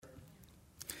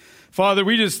Father,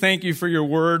 we just thank you for your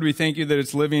word. We thank you that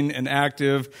it's living and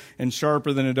active and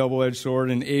sharper than a double-edged sword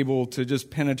and able to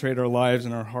just penetrate our lives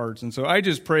and our hearts. And so I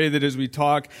just pray that as we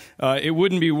talk, it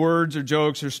wouldn't be words or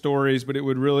jokes or stories, but it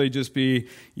would really just be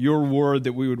your word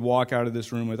that we would walk out of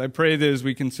this room with. I pray that as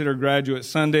we consider Graduate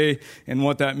Sunday and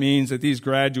what that means, that these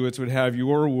graduates would have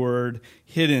your word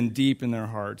hidden deep in their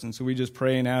hearts. And so we just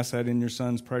pray and ask that in your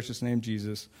Son's precious name,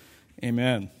 Jesus.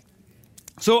 Amen.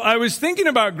 So I was thinking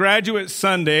about Graduate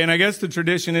Sunday, and I guess the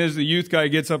tradition is the youth guy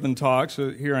gets up and talks, so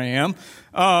here I am.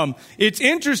 It's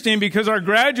interesting because our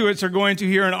graduates are going to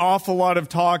hear an awful lot of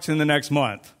talks in the next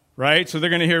month, right? So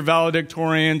they're going to hear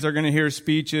valedictorians, they're going to hear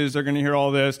speeches, they're going to hear all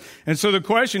this. And so the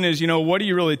question is, what do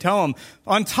you really tell them?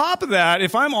 On top of that,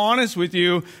 if I'm honest with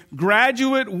you,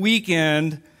 graduate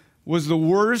weekend was the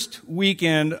worst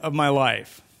weekend of my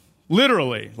life.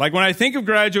 Literally. Like when I think of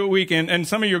graduate weekend, and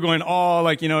some of you are going,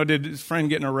 did his friend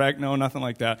get in a wreck? No, nothing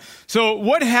like that. So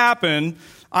what happened,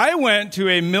 I went to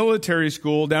a military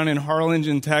school down in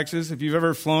Harlingen, Texas. If you've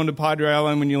ever flown to Padre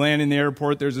Island, when you land in the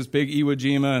airport, there's this big Iwo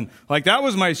Jima, and that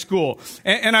was my school.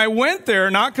 And I went there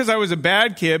not because I was a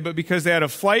bad kid, but because they had a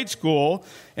flight school,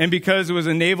 and because it was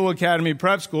a Naval Academy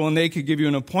prep school, and they could give you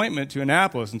an appointment to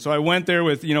Annapolis. And so I went there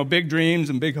with, big dreams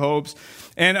and big hopes.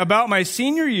 And about my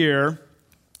senior year,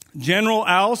 General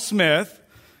Al Smith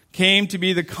came to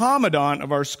be the commandant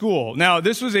of our school. Now,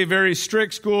 this was a very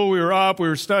strict school. We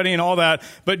were studying, all that.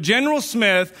 But General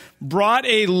Smith brought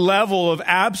a level of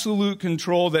absolute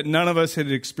control that none of us had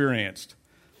experienced.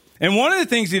 And one of the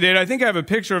things he did, I think I have a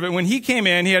picture of it, when he came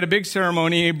in, he had a big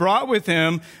ceremony. He brought with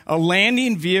him a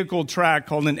landing vehicle track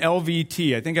called an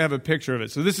LVT. I think I have a picture of it.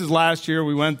 So this is last year.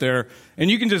 We went there. And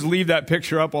you can just leave that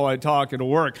picture up while I talk. It'll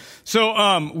work.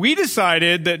 So we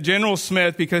decided that General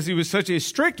Smith, because he was such a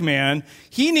strict man,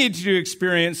 he needed to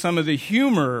experience some of the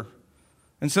humor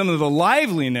and some of the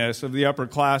liveliness of the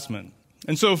upperclassmen.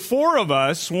 And so 4 of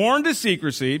us sworn to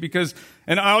secrecy because,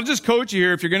 and I'll just coach you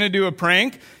here, if you're going to do a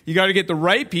prank, you got to get the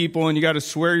right people and you got to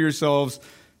swear yourselves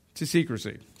to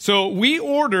secrecy. So we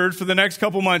ordered for the next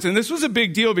couple months, and this was a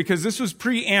big deal because this was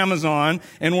pre-Amazon,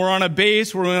 and we're on a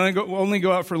base where we only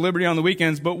go out for Liberty on the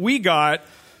weekends, but we got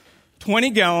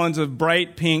 20 gallons of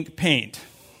bright pink paint.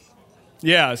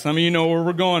 Yeah, some of you know where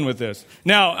we're going with this.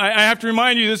 Now, I have to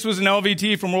remind you, this was an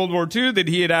LVT from World War II that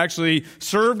he had actually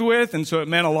served with, and so it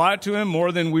meant a lot to him,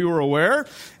 more than we were aware.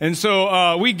 And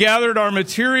so we gathered our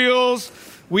materials.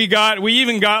 We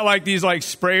even got these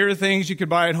sprayer things you could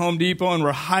buy at Home Depot, and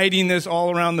we're hiding this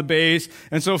all around the base.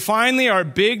 And so finally our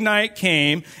big night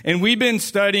came, and we've been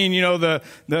studying,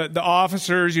 the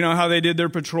officers, how they did their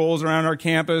patrols around our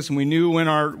campus, and we knew when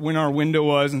our window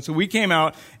was. And so we came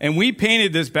out and we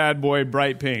painted this bad boy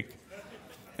bright pink.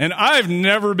 And I've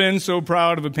never been so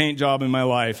proud of a paint job in my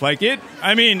life. It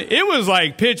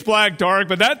was pitch black dark,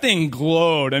 but that thing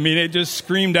glowed. It just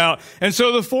screamed out. And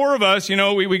so the 4 of us,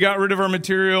 we got rid of our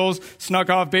materials, snuck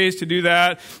off base to do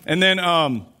that. And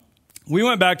then we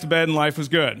went back to bed and life was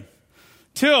good.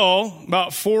 Till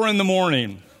about 4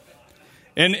 a.m.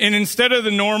 And instead of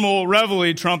the normal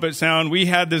reveille trumpet sound, we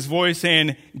had this voice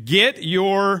saying, "Get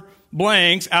your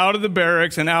blanks out of the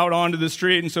barracks and out onto the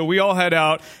street." And so we all head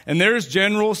out, and there's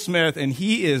General Smith, and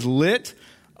he is lit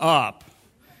up.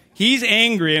 He's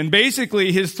angry, and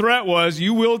basically his threat was,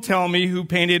 "You will tell me who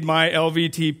painted my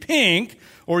LVT pink,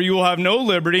 or you will have no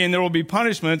liberty, and there will be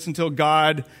punishments until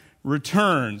God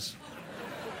returns."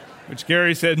 Which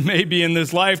Gary said may be in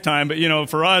this lifetime, but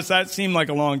for us, that seemed like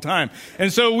a long time.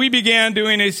 And so we began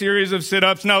doing a series of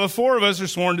sit-ups. Now, the 4 of us are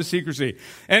sworn to secrecy.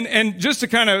 And just to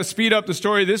kind of speed up the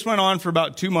story, this went on for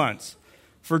about 2 months.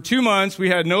 For 2 months,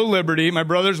 we had no liberty. My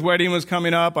brother's wedding was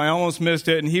coming up. I almost missed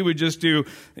it. And he would just do,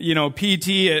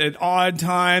 PT at odd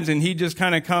times. And he'd just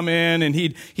kind of come in and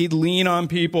he'd lean on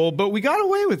people. But we got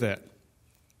away with it.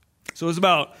 So it was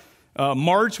about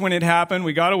March when it happened.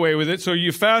 We got away with it. So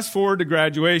you fast forward to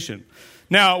graduation.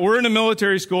 Now, we're in a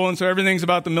military school, and so everything's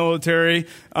about the military.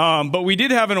 But we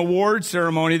did have an award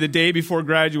ceremony the day before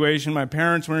graduation. My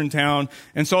parents were in town.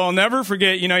 And so I'll never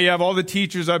forget, you have all the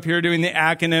teachers up here doing the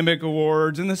academic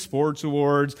awards and the sports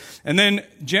awards. And then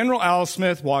General Al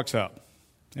Smith walks up.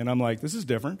 And I'm like, this is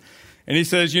different. And he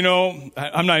says,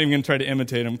 I'm not even going to try to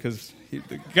imitate him because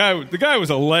the guy was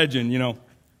a legend,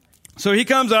 So he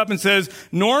comes up and says,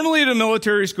 normally at a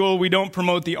military school, we don't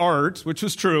promote the arts, which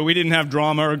was true. We didn't have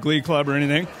drama or glee club or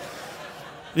anything.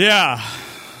 Yeah.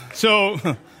 So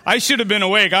I should have been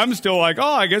awake. I'm still like,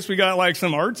 I guess we got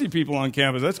some artsy people on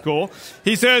campus. That's cool.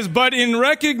 He says, but in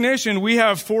recognition, we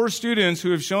have 4 students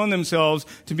who have shown themselves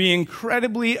to be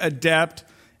incredibly adept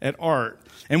at art.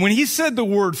 And when he said the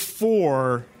word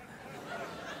 4,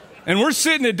 And we're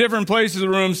sitting at different places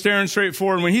in the room, staring straight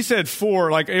forward. And when he said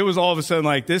 4, like, it was all of a sudden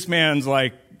like, this man's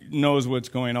like, knows what's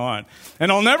going on.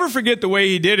 And I'll never forget the way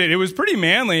he did it. It was pretty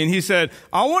manly. And he said,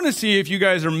 I want to see if you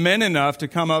guys are men enough to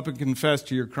come up and confess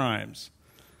to your crimes.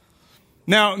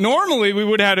 Now, normally we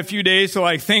would have had a few days to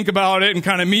like think about it and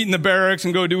kind of meet in the barracks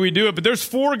and go, do we do it? But there's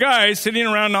 4 guys sitting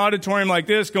around an auditorium like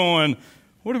this going,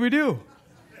 what do we do?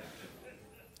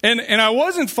 And I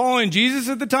wasn't following Jesus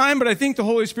at the time, but I think the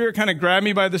Holy Spirit kind of grabbed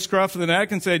me by the scruff of the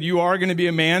neck and said, you are going to be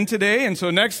a man today. And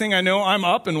so next thing I know, I'm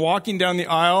up and walking down the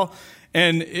aisle,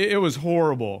 and it was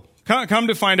horrible. Come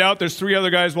to find out, there's 3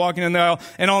 other guys walking in the aisle.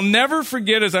 And I'll never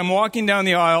forget, as I'm walking down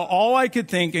the aisle, all I could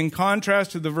think, in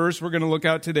contrast to the verse we're going to look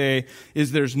at today,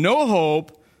 is there's no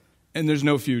hope and there's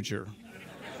no future.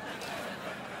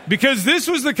 Because this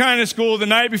was the kind of school the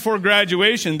night before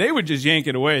graduation, they would just yank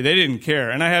it away. They didn't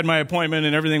care. And I had my appointment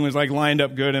and everything was like lined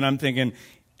up good. And I'm thinking,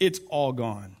 it's all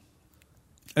gone.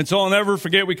 And so I'll never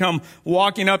forget, we come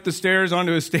walking up the stairs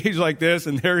onto a stage like this,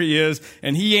 and there he is,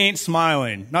 and he ain't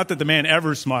smiling. Not that the man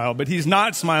ever smiled, but he's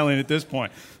not smiling at this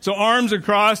point. So arms are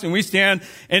crossed, and we stand,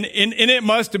 and it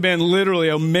must have been literally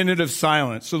a minute of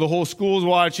silence. So the whole school's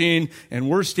watching, and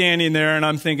we're standing there, and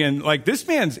I'm thinking, like, this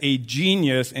man's a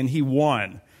genius, and he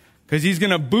won. Because he's going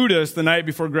to boot us the night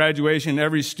before graduation.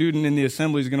 Every student in the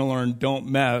assembly is going to learn, don't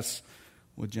mess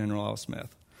with General Al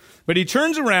Smith. But he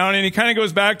turns around and he kind of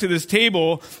goes back to this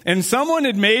table, and someone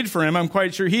had made for him, I'm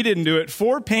quite sure he didn't do it,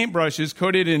 4 paintbrushes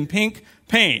coated in pink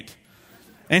paint.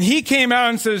 And he came out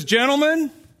and says, gentlemen,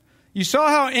 you saw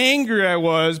how angry I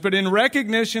was, but in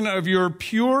recognition of your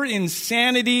pure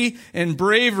insanity and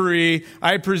bravery,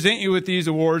 I present you with these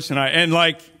awards tonight. And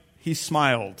like, he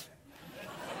smiled.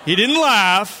 He didn't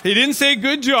laugh. He didn't say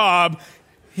good job.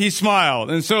 He smiled.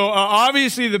 And so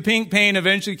obviously the pink paint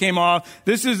eventually came off.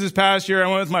 This past year. I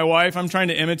went with my wife. I'm trying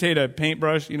to imitate a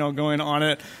paintbrush, going on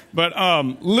it. But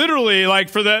literally, like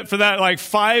for that like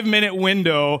 5-minute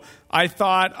window, I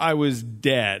thought I was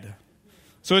dead.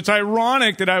 So it's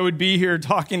ironic that I would be here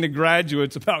talking to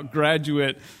graduates about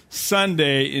Graduate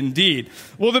Sunday indeed.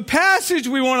 Well, the passage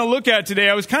we want to look at today,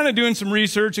 I was kind of doing some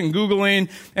research and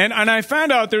Googling, and I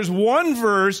found out there's one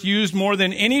verse used more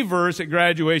than any verse at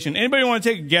graduation. Anybody want to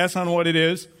take a guess on what it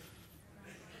is?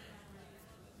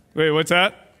 Wait, what's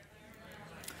that?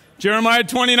 Jeremiah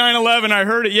 29:11, I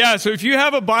heard it. Yeah, so if you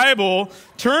have a Bible,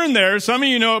 turn there. Some of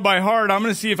you know it by heart. I'm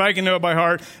going to see if I can know it by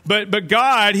heart. But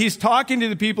God, he's talking to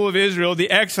the people of Israel,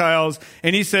 the exiles,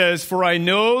 and he says, for I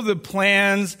know the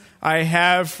plans I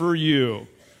have for you.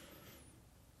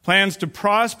 Plans to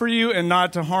prosper you and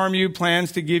not to harm you.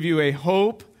 Plans to give you a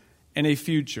hope and a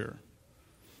future.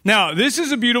 Now, this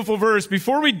is a beautiful verse.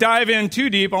 Before we dive in too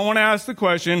deep, I want to ask the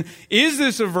question, is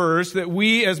this a verse that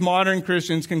we as modern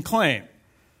Christians can claim?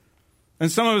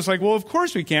 And some of us are like, well, of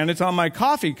course we can. It's on my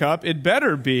coffee cup. It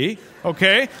better be,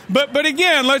 okay? But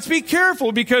again, let's be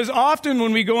careful, because often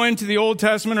when we go into the Old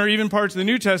Testament or even parts of the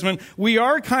New Testament, we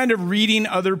are kind of reading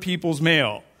other people's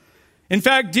mail. In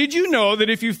fact, did you know that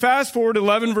if you fast forward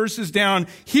 11 verses down,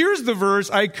 here's the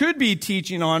verse I could be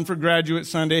teaching on for Graduate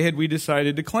Sunday had we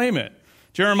decided to claim it.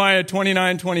 Jeremiah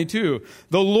 29:22.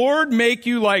 The Lord make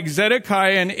you like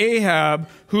Zedekiah and Ahab,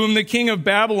 whom the king of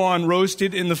Babylon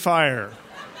roasted in the fire.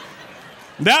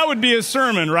 That would be a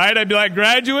sermon, right? I'd be like,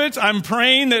 graduates, I'm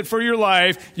praying that for your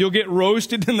life, you'll get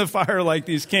roasted in the fire like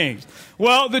these kings.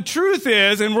 Well, the truth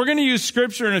is, and we're going to use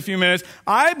scripture in a few minutes,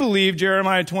 I believe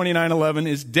Jeremiah 29:11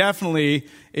 is definitely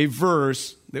a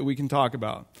verse that we can talk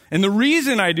about. And the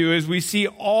reason I do is we see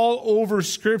all over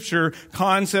scripture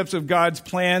concepts of God's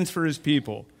plans for his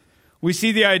people. We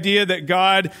see the idea that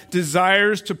God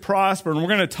desires to prosper, and we're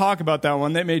going to talk about that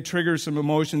one. That may trigger some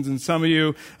emotions in some of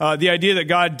you. The idea that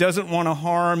God doesn't want to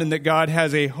harm and that God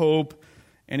has a hope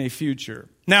and a future.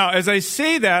 Now, as I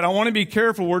say that, I want to be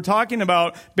careful. We're talking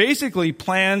about basically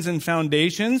plans and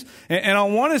foundations, and I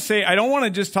want to say I don't want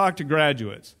to just talk to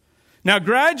graduates. Now,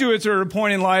 graduates are at a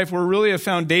point in life where really a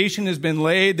foundation has been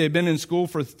laid. They've been in school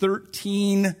for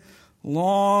 13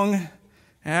 long,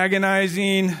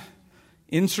 agonizing,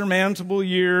 insurmountable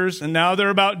years, and now they're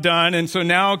about done. And so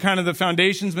now kind of the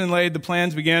foundation's been laid, the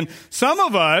plans begin. Some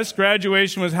of us,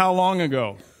 graduation was how long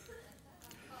ago?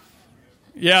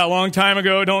 Yeah, a long time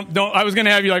ago. Don't. I was going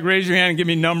to have you like raise your hand and give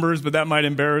me numbers, but that might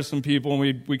embarrass some people,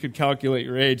 and we could calculate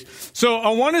your age. So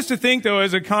I want us to think, though,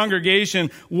 as a congregation,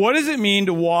 what does it mean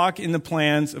to walk in the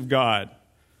plans of God?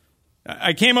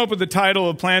 I came up with the title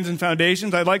of Plans and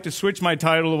Foundations. I'd like to switch my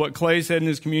title to what Clay said in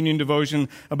his communion devotion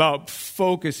about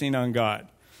focusing on God.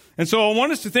 And so I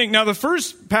want us to think, now the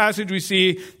first passage we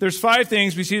see, there's 5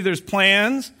 things. We see there's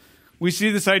plans, we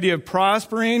see this idea of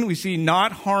prospering, we see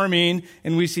not harming,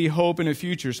 and we see hope in a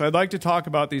future. So I'd like to talk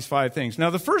about these 5 things.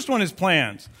 Now, the first one is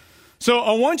plans. So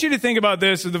I want you to think about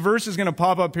this. So the verse is going to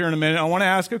pop up here in a minute. I want to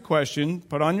ask a question.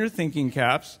 Put on your thinking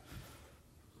caps.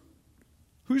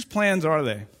 Whose plans are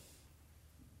they?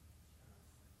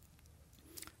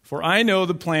 For I know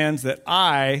the plans that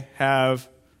I have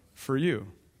for you.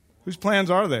 Whose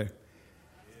plans are they?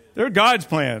 They're God's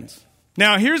plans.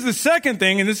 Now, here's the second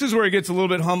thing, and this is where it gets a little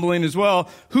bit humbling as well.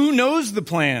 Who knows the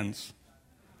plans?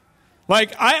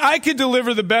 Like, I could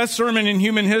deliver the best sermon in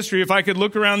human history if I could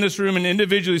look around this room and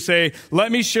individually say,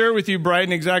 let me share with you,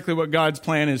 Brighton, exactly what God's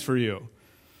plan is for you.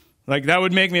 Like, that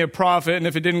would make me a prophet, and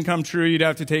if it didn't come true, you'd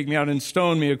have to take me out and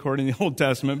stone me according to the Old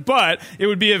Testament. But it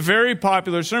would be a very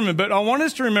popular sermon. But I want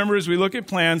us to remember as we look at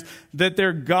plans that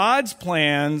they're God's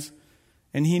plans,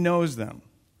 and He knows them.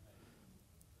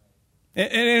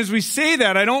 And as we say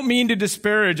that, I don't mean to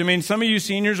disparage. I mean, some of you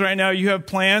seniors right now, you have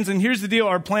plans, and here's the deal.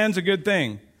 Are plans a good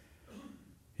thing?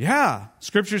 Yeah.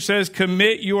 Scripture says,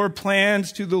 commit your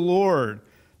plans to the Lord.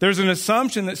 There's an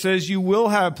assumption that says you will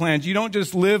have plans. You don't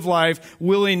just live life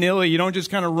willy-nilly. You don't just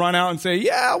kind of run out and say,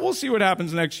 yeah, we'll see what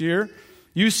happens next year.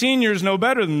 You seniors know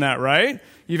better than that, right?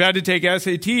 You've had to take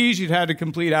SATs. You've had to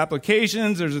complete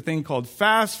applications. There's a thing called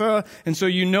FAFSA. And so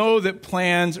you know that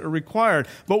plans are required.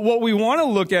 But what we want to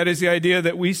look at is the idea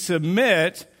that we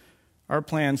submit our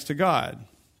plans to God.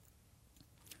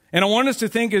 And I want us to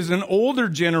think as an older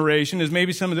generation, as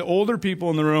maybe some of the older people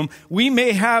in the room, we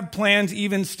may have plans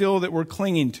even still that we're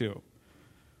clinging to.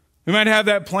 We might have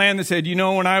that plan that said, you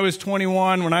know, when I was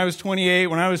 21, when I was 28,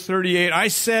 when I was 38, I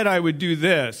said I would do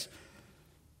this.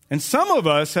 And some of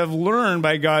us have learned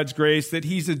by God's grace that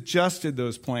He's adjusted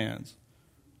those plans.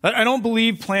 I don't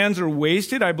believe plans are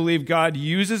wasted. I believe God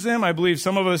uses them. I believe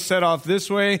some of us set off this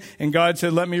way, and God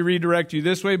said, let me redirect you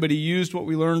this way, but He used what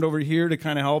we learned over here to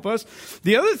kind of help us.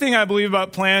 The other thing I believe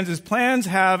about plans is plans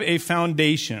have a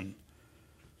foundation.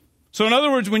 So in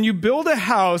other words, when you build a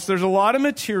house, there's a lot of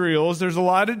materials, there's a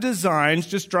lot of designs.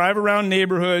 Just drive around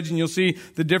neighborhoods and you'll see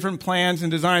the different plans and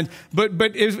designs. But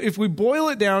if we boil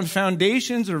it down,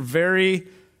 foundations are very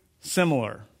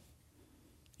similar.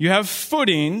 You have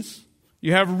footings,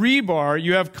 you have rebar,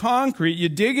 you have concrete, you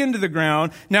dig into the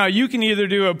ground. Now, you can either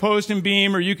do a post and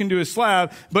beam or you can do a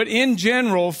slab, but in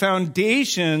general,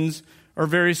 foundations are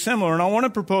very similar. And I want to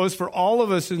propose for all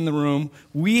of us in the room,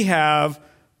 we have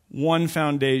one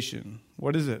foundation.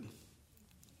 What is it?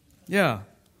 Yeah.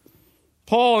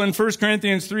 Paul in 1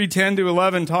 Corinthians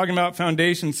 3:10-11, talking about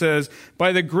foundation, says,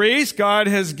 by the grace God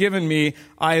has given me,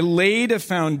 I laid a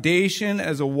foundation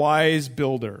as a wise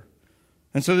builder.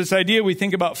 And so this idea, we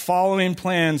think about following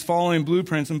plans, following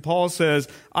blueprints, and Paul says,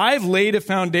 I've laid a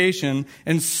foundation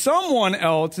and someone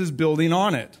else is building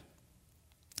on it.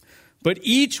 But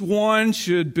each one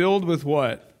should build with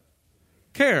what?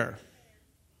 Care.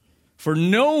 For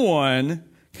no one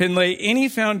can lay any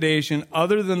foundation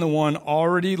other than the one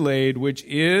already laid, which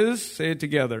is, say it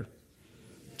together,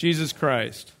 Jesus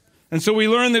Christ. And so we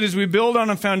learn that as we build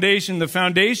on a foundation, the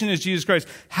foundation is Jesus Christ.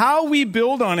 How we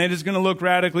build on it is going to look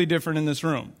radically different in this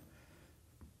room.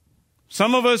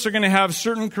 Some of us are going to have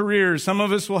certain careers. Some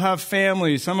of us will have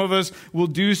families. Some of us will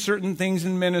do certain things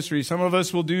in ministry. Some of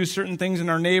us will do certain things in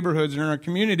our neighborhoods and in our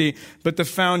community. But the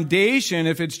foundation,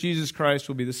 if it's Jesus Christ,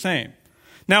 will be the same.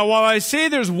 Now, while I say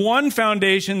there's one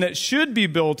foundation that should be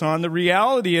built on, the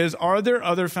reality is, are there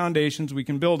other foundations we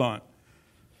can build on?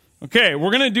 Okay,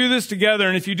 we're going to do this together,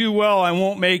 and if you do well, I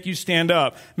won't make you stand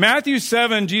up. Matthew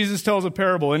 7, Jesus tells a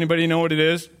parable. Anybody know what it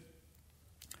is?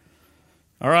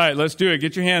 All right, let's do it.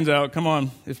 Get your hands out. Come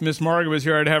on. If Miss Margaret was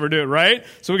here, I'd have her do it, right?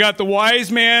 So we got the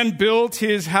wise man built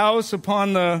his house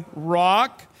upon the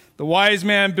rock. The wise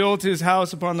man built his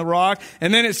house upon the rock.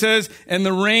 And then it says, and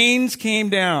the rains came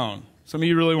down. Some of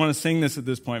you really want to sing this at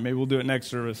this point. Maybe we'll do it next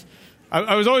service.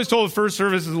 I was always told the first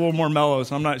service is a little more mellow,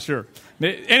 so I'm not sure.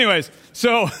 Anyways,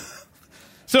 so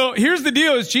here's the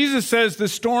deal, is Jesus says the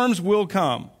storms will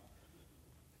come.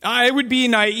 I would be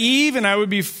naive and I would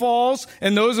be false,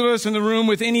 and those of us in the room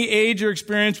with any age or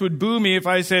experience would boo me if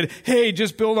I said, hey,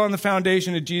 just build on the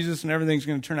foundation of Jesus and everything's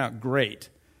going to turn out great.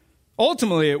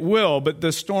 Ultimately, it will, but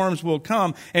the storms will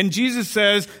come. And Jesus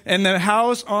says, and the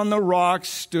house on the rock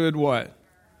stood what?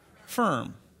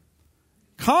 Firm.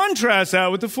 Contrast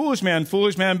that with the foolish man.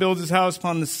 Foolish man builds his house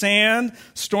upon the sand.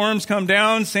 Storms come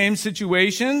down, same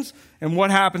situations. And what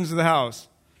happens to the house?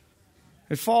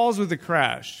 It falls with a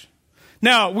crash.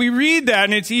 Now, we read that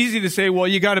and it's easy to say, well,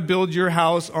 you got to build your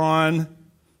house on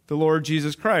the Lord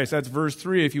Jesus Christ. That's verse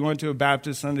 3 if you went to a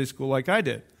Baptist Sunday school like I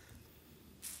did.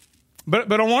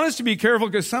 But I want us to be careful,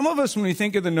 because some of us, when we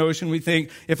think of the notion, we think,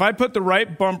 if I put the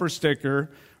right bumper sticker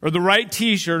or the right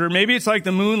t-shirt, or maybe it's like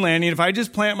the moon landing, if I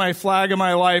just plant my flag of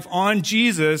my life on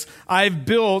Jesus, I've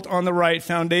built on the right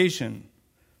foundation.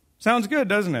 Sounds good,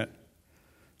 doesn't it?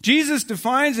 Jesus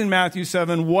defines in Matthew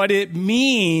 7 what it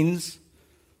means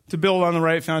to build on the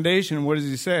right foundation. What does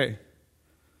he say?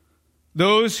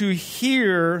 Those who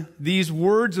hear these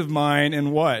words of mine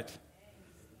and what?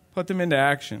 Put them into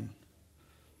action.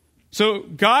 So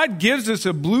God gives us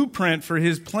a blueprint for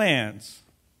his plans.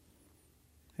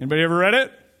 Anybody ever read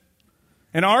it?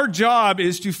 And our job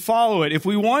is to follow it. If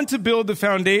we want to build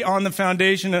on the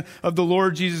foundation of the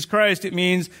Lord Jesus Christ, it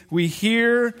means we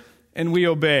hear and we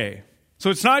obey. So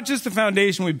it's not just the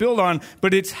foundation we build on,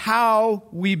 but it's how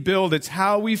we build. It's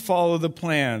how we follow the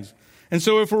plans. And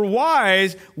so if we're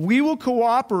wise, we will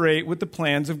cooperate with the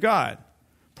plans of God.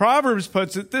 Proverbs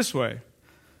puts it this way: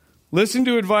 listen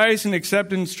to advice and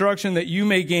accept instruction that you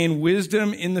may gain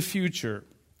wisdom in the future.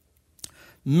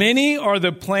 Many are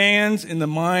the plans in the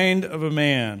mind of a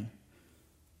man.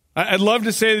 I'd love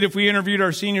to say that if we interviewed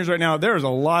our seniors right now, there's a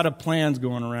lot of plans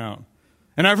going around.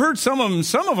 And I've heard some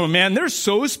of them, man, they're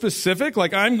so specific.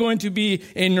 Like, I'm going to be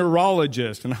a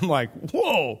neurologist. And I'm like,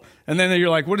 whoa. And then you're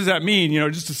like, what does that mean?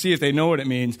 Just to see if they know what it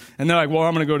means. And they're like, well,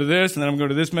 I'm going to go to this, and then I'm going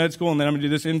to go to this med school, and then I'm going to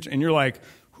do this. And you're like,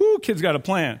 whoo, kid's got a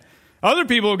plan. Other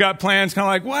people have got plans kind of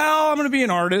like, well, I'm going to be an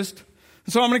artist.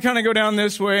 So I'm going to kind of go down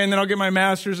this way, and then I'll get my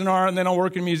master's in art, and then I'll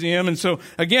work in a museum. And so,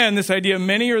 again, this idea,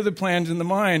 many are the plans in the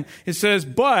mind. It says,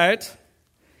 but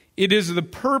it is the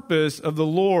purpose of the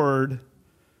Lord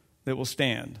that will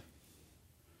stand.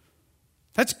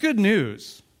 That's good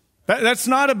news. That's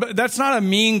not a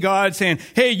mean God saying,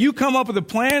 hey, you come up with a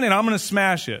plan, and I'm going to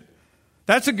smash it.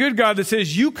 That's a good God that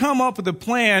says, you come up with a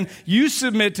plan, you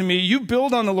submit to me, you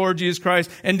build on the Lord Jesus Christ,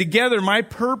 and together my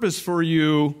purpose for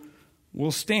you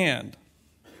will stand.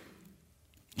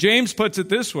 James puts it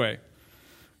this way: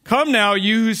 come now,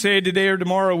 you who say today or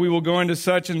tomorrow we will go into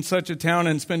such and such a town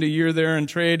and spend a year there and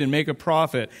trade and make a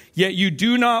profit. Yet you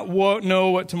do not know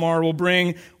what tomorrow will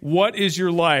bring. What is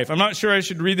your life? I'm not sure I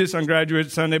should read this on Graduate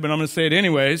Sunday, but I'm going to say it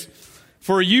anyways.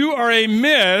 For you are a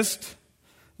mist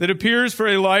that appears for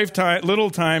a little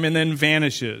time and then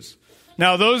vanishes.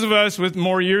 Now, those of us with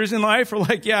more years in life are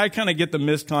like, yeah, I kind of get the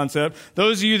mist concept.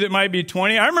 Those of you that might be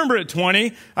 20, I remember at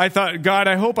 20, I thought, God,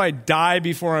 I hope I die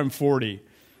before I'm 40.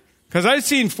 Because I've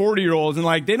seen 40-year-olds,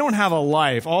 and they don't have a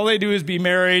life. All they do is be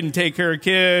married and take care of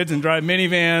kids and drive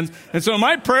minivans. And so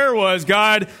my prayer was,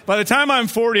 God, by the time I'm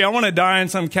 40, I want to die in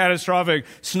some catastrophic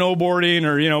snowboarding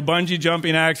or, bungee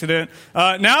jumping accident.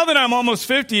 Now that I'm almost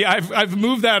 50, I've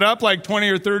moved that up like 20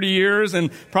 or 30 years, and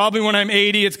probably when I'm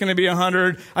 80, it's going to be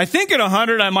 100. I think at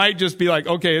 100, I might just be like,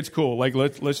 okay, it's cool.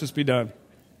 Let's just be done.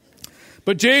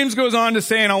 But James goes on to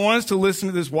say, and I want us to listen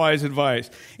to this wise advice.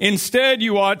 Instead,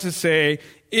 you ought to say,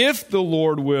 if the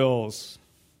Lord wills,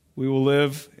 we will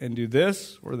live and do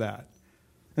this or that.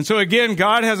 And so again,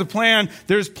 God has a plan.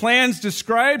 There's plans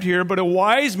described here, but a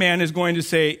wise man is going to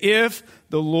say, if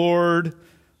the Lord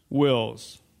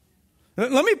wills.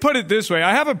 Let me put it this way.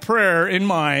 I have a prayer in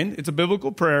mind. It's a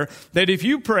biblical prayer that if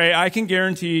you pray, I can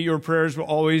guarantee your prayers will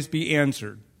always be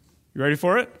answered. You ready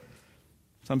for it?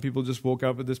 Some people just woke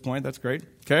up at this point. That's great.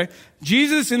 Okay.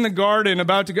 Jesus in the garden,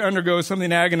 about to undergo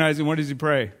something agonizing. What does he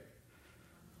pray?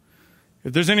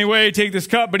 If there's any way, take this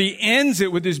cup. But he ends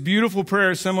it with this beautiful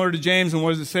prayer similar to James. And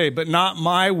what does it say? But not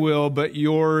my will, but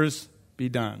yours be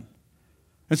done.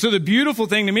 And so the beautiful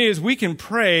thing to me is we can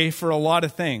pray for a lot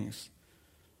of things.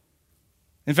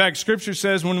 In fact, Scripture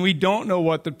says when we don't know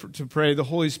what to pray, the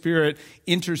Holy Spirit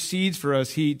intercedes for us.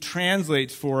 He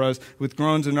translates for us with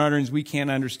groans and utterings we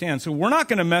can't understand. So we're not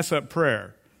going to mess up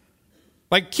prayer.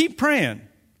 Keep praying.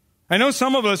 I know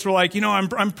some of us were like,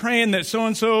 I'm praying that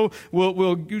so-and-so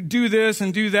will do this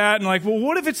and do that. And well,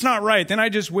 what if it's not right? Then I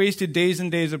just wasted days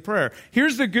and days of prayer.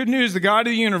 Here's the good news. The God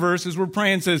of the universe, as we're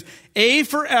praying, says, A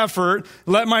for effort,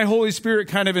 let my Holy Spirit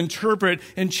kind of interpret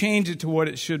and change it to what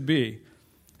it should be.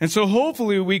 And so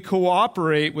hopefully we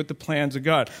cooperate with the plans of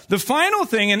God. The final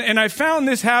thing, and I found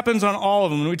this happens on all of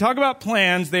them. When we talk about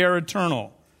plans, they are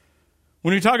eternal.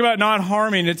 When we talk about not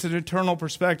harming, it's an eternal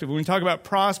perspective. When we talk about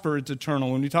prosper, it's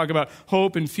eternal. When we talk about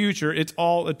hope and future, it's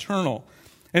all eternal.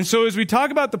 And so as we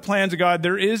talk about the plans of God,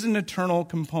 there is an eternal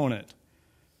component.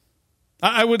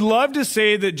 I would love to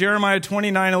say that Jeremiah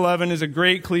 29:11 is a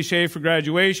great cliche for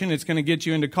graduation. It's going to get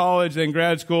you into college, then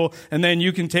grad school, and then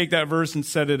you can take that verse and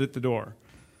set it at the door.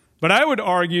 But I would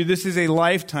argue this is a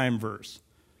lifetime verse.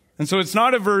 And so it's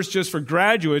not a verse just for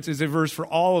graduates, it's a verse for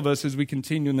all of us as we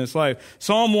continue in this life.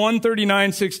 Psalm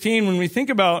 139:16, when we think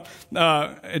about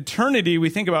eternity, we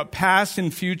think about past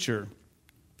and future.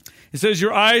 It says,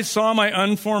 your eyes saw my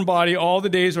unformed body, all the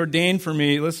days ordained for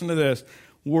me, listen to this,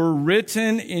 were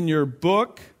written in your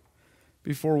book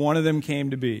before one of them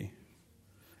came to be.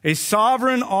 A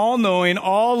sovereign, all-knowing,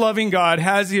 all-loving God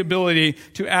has the ability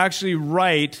to actually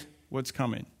write what's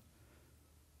coming.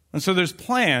 And so there's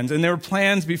plans, and there were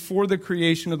plans before the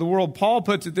creation of the world. Paul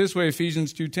puts it this way,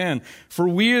 Ephesians 2:10, for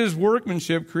we as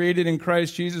workmanship created in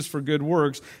Christ Jesus for good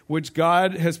works, which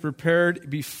God has prepared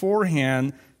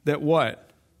beforehand that what?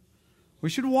 We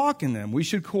should walk in them. We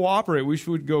should cooperate. We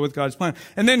should go with God's plan.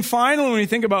 And then finally, when you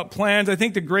think about plans, I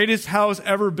think the greatest house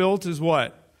ever built is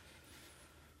what?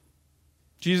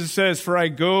 Jesus says, for I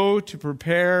go to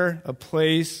prepare a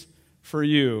place for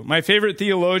you. My favorite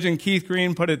theologian, Keith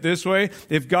Green, put it this way,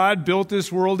 if God built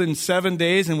this world in 7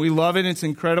 days and we love it, it's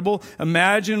incredible,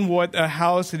 imagine what a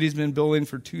house that he's been building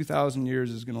for 2,000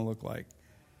 years is going to look like.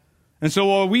 And so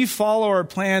while we follow our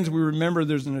plans, we remember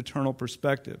there's an eternal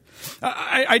perspective.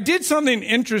 I did something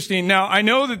interesting. Now, I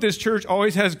know that this church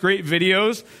always has great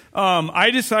videos. I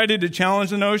decided to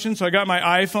challenge the notion, so I got my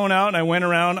iPhone out and I went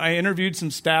around. I interviewed some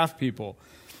staff people.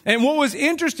 And what was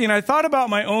interesting, I thought about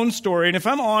my own story, and if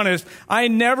I'm honest, I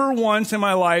never once in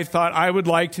my life thought I would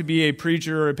like to be a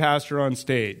preacher or a pastor on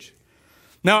stage.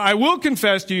 Now, I will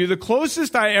confess to you, the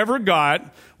closest I ever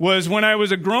got was when I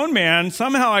was a grown man.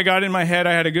 Somehow I got in my head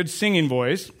I had a good singing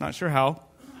voice. Not sure how.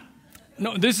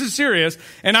 No, this is serious.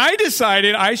 And I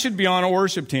decided I should be on a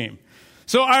worship team.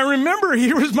 So I remember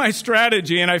here was my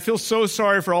strategy, and I feel so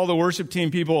sorry for all the worship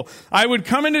team people. I would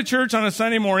come into church on a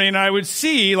Sunday morning, and I would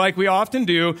see, like we often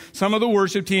do, some of the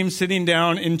worship teams sitting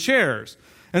down in chairs.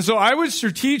 And so I would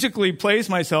strategically place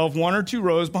myself 1 or 2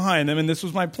 rows behind them, and this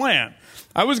was my plan.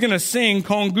 I was going to sing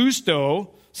con gusto,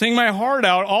 sing my heart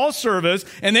out all service,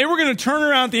 and they were going to turn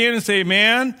around at the end and say,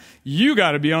 man, you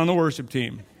got to be on the worship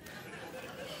team.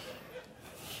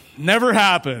 Never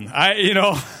happened.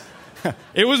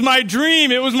 It was my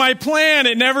dream. It was my plan.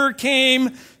 It never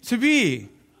came to be.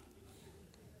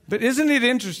 But isn't it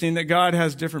interesting that God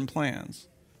has different plans?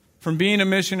 From being a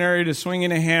missionary to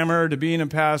swinging a hammer to being a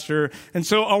pastor. And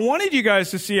so I wanted you guys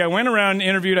to see, I went around and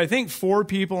interviewed, I think, 4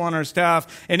 people on our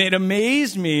staff, and it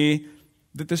amazed me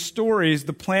that the stories,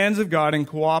 the plans of God and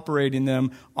cooperating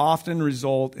them often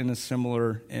result in a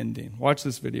similar ending. Watch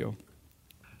this video.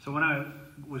 So when I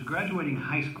was graduating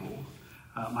high school,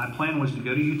 my plan was to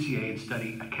go to UTA and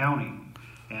study accounting.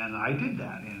 And I did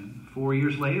that. And 4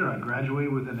 years later, I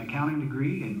graduated with an accounting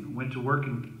degree and went to work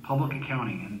in public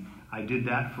accounting. And I did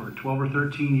that for 12 or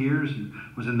 13 years and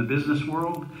was in the business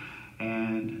world.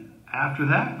 And after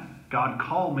that, God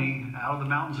called me out of the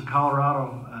mountains of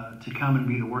Colorado to come and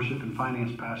be the worship and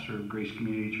finance pastor of Grace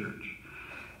Community Church.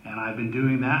 And I've been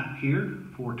doing that here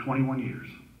for 21 years.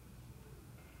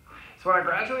 So when I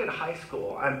graduated high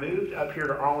school, I moved up here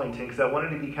to Arlington because I wanted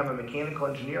to become a mechanical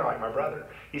engineer like my brother.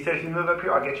 He said, if you move up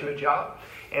here, I'll get you a job.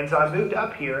 And so I moved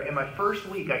up here, and my first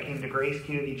week I came to Grace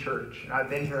Community Church, and I've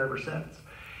been here ever since.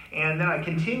 And then I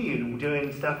continued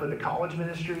doing stuff with the college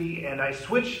ministry, and I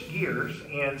switched gears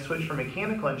and switched from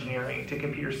mechanical engineering to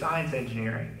computer science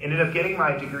engineering. Ended up getting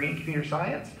my degree in computer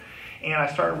science, and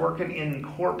I started working in the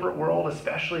corporate world,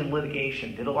 especially in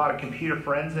litigation. Did a lot of computer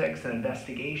forensics and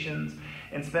investigations,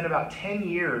 and spent about 10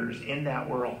 years in that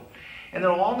world. And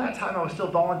then along that time, I was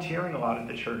still volunteering a lot at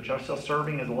the church. I was still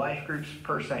serving as a life groups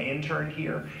person. I interned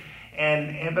here.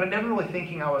 But I never really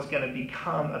thinking I was going to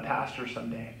become a pastor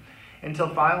someday. Until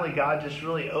finally, God just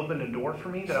really opened a door for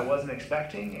me that I wasn't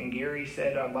expecting. And Gary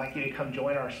said, I'd like you to come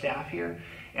join our staff here.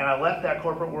 And I left that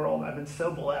corporate world. I've been so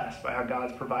blessed by how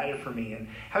God's provided for me and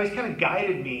how he's kind of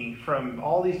guided me from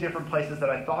all these different places that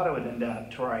I thought I would end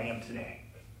up to where I am today.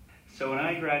 So when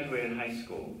I graduated high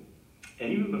school,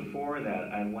 and even before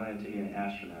that, I wanted to be an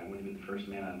astronaut. I wanted to be the first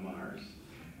man on Mars.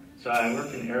 So I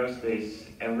worked in aerospace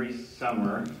every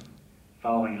summer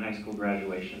following high school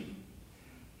graduation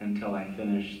until I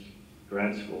finished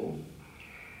grad school.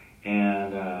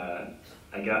 And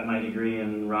I got my degree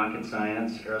in rocket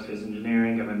science, aerospace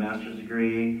engineering, got my master's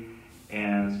degree,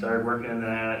 and started working in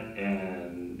that,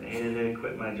 and hated it,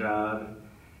 quit my job.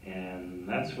 And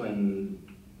that's when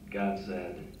God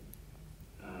said,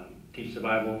 teach the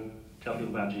Bible, tell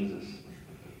people about Jesus.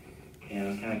 And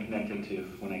I was kind of connected to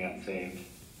when I got saved.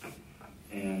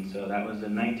 And so that was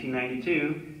in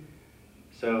 1992.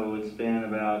 So it's been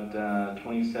about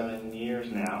 27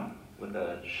 years now with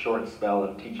a short spell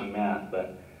of teaching math.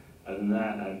 But other than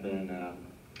that, I've been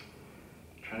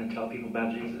trying to tell people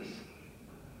about Jesus.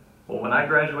 Well, when I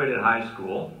graduated high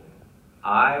school,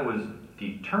 I was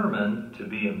determined to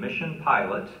be a mission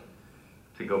pilot,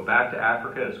 to go back to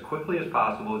Africa as quickly as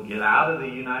possible, get out of the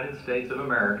United States of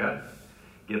America,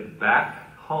 get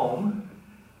back home,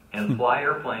 and fly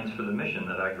airplanes for the mission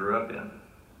that I grew up in.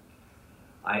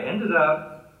 I ended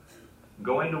up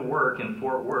going to work in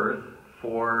Fort Worth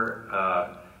for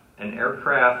an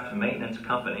aircraft maintenance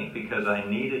company because I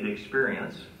needed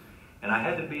experience, and I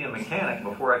had to be a mechanic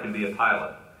before I could be a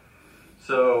pilot.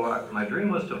 So my dream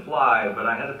was to fly, but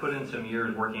I had to put in some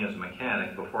years working as a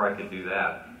mechanic before I could do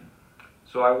that.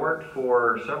 So I worked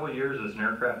for several years as an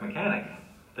aircraft mechanic.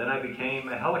 Then I became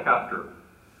a helicopter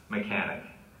mechanic,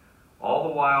 all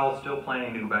the while still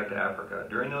planning to go back to Africa.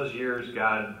 During those years,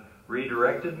 God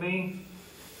redirected me,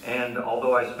 and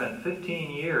although I spent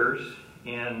 15 years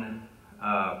in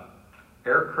the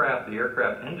aircraft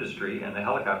industry and the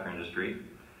helicopter industry,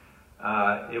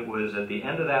 it was at the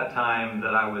end of that time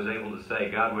that I was able to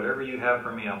say, God, whatever you have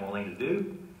for me, I'm willing to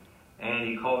do. And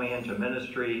He called me into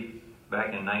ministry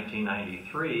back in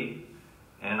 1993,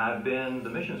 and I've been the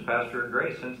missions pastor at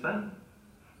Grace since then.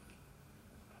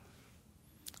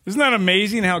 Isn't that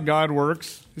amazing how God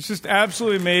works? It's just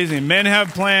absolutely amazing. Men have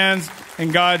plans,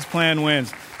 and God's plan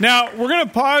wins. Now, we're going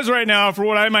to pause right now for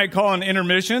what I might call an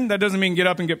intermission. That doesn't mean get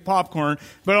up and get popcorn,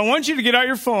 but I want you to get out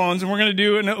your phones, and we're going to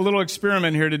do a little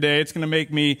experiment here today. It's going to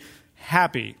make me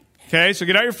happy. Okay, so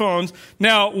get out your phones.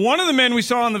 Now, one of the men we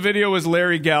saw in the video was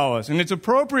Larry Gallus, and it's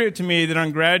appropriate to me that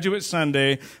on Graduate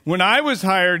Sunday, when I was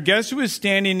hired, guess who was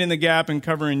standing in the gap and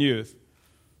covering youth?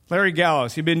 Larry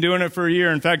Gallus. He'd been doing it for a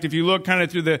year. In fact, if you look kind of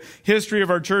through the history of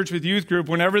our church with youth group,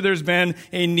 whenever there's been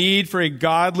a need for a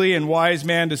godly and wise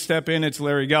man to step in, it's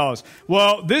Larry Gallus.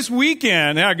 Well, this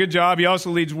weekend, good job. He also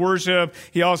leads worship.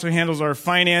 He also handles our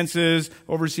finances,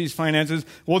 oversees finances.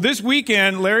 Well, this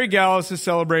weekend, Larry Gallus is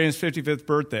celebrating his 55th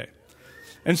birthday.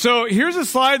 And so here's a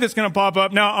slide that's going to pop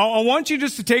up. Now, I want you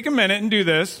just to take a minute and do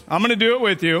this. I'm going to do it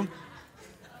with you.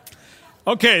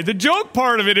 Okay, the joke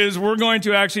part of it is we're going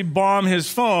to actually bomb his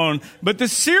phone. But the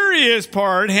serious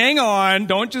part, hang on,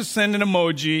 don't just send an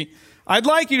emoji. I'd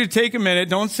like you to take a minute.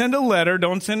 Don't send a letter.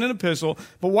 Don't send an epistle.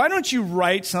 But why don't you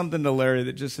write something to Larry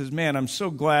that just says, man, I'm so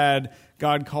glad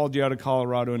God called you out of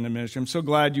Colorado into ministry. I'm so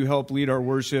glad you helped lead our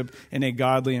worship in a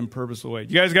godly and purposeful way.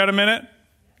 You guys got a minute?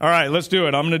 All right, let's do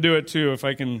it. I'm going to do it too if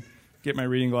I can get my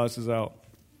reading glasses out.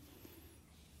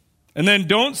 And then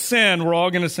don't send. We're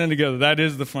all going to send together. That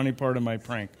is the funny part of my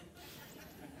prank.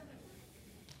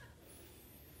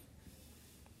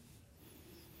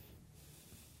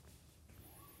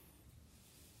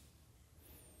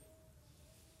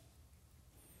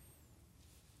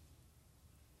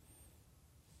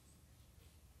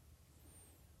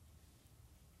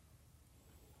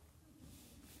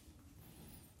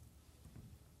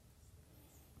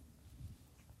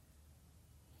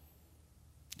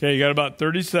 Okay, you got about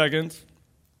 30 seconds.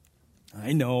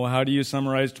 I know. How do you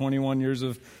summarize 21 years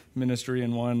of ministry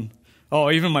in one?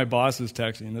 Oh, even my boss is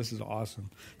texting. This is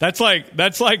awesome. That's like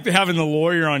having the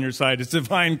lawyer on your side. It's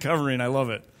divine covering. I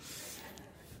love it.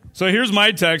 So here's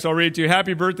my text. I'll read it to you.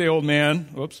 Happy birthday, old man.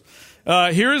 Whoops.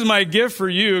 Here's my gift for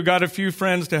you. Got a few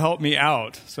friends to help me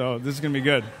out. So this is going to be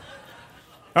good.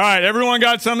 All right, everyone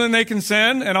got something they can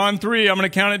send? And on 3, I'm going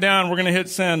to count it down. We're going to hit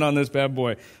send on this bad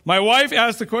boy. My wife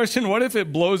asked the question, what if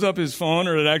it blows up his phone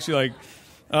or it actually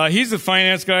he's the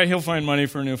finance guy. He'll find money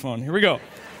for a new phone. Here we go.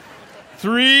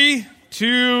 3,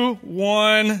 2,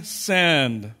 1,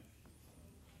 send.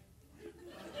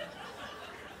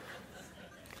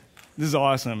 This is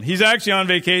awesome. He's actually on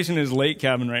vacation in his lake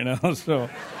cabin right now, so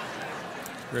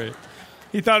great.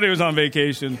 He thought he was on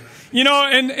vacation. You know,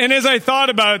 and as I thought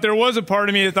about it, there was a part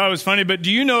of me that thought it was funny, but do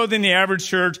you know that in the average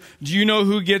church, do you know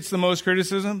who gets the most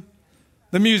criticism?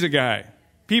 The music guy.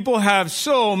 People have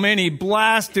so many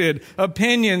blasted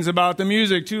opinions about the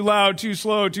music, too loud, too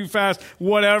slow, too fast,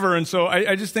 whatever. And so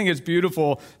I just think it's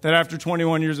beautiful that after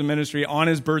 21 years of ministry, on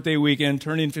his birthday weekend,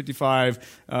 turning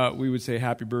 55, we would say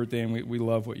happy birthday, and we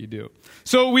love what you do.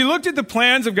 So we looked at the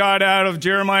plans of God out of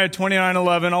Jeremiah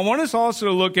 29:11. I want us also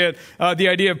to look at the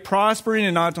idea of prospering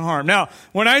and not to harm. Now,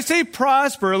 when I say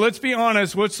prosper, let's be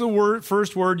honest, what's the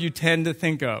first word you tend to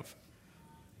think of?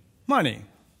 Money,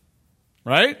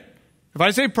 right? If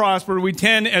I say prosper, we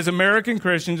tend as American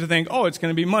Christians to think, oh, it's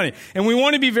going to be money. And we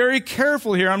want to be very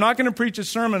careful here. I'm not going to preach a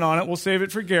sermon on it. We'll save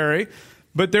it for Gary.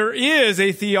 But there is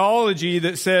a theology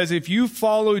that says if you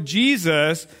follow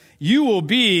Jesus, you will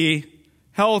be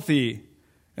healthy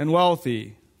and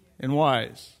wealthy and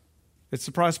wise. It's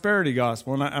the prosperity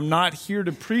gospel, and I'm not here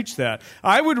to preach that.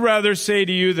 I would rather say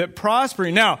to you that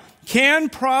prospering. Now, can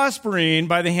prospering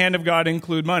by the hand of God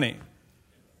include money?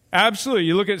 Absolutely.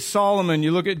 You look at Solomon,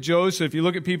 you look at Joseph, you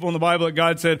look at people in the Bible that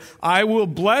God said, I will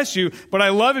bless you. But I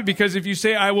love it because if you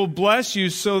say, I will bless you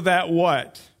so that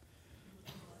what?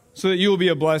 So that you will be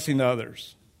a blessing to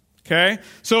others. Okay?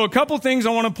 So a couple things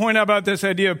I want to point out about this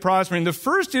idea of prospering. The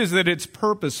first is that it's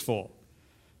purposeful.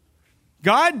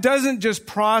 God doesn't just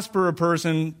prosper a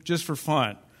person just for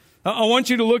fun. I want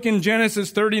you to look in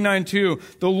Genesis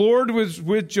 39:2. The Lord was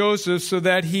with Joseph so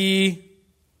that he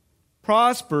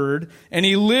prospered, and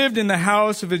he lived in the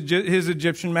house of his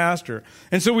Egyptian master.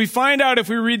 And so we find out, if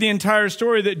we read the entire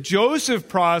story, that Joseph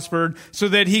prospered so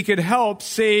that he could help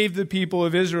save the people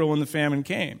of Israel when the famine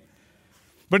came.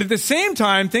 But at the same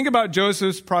time, think about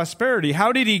Joseph's prosperity.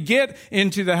 How did he get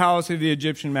into the house of the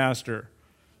Egyptian master?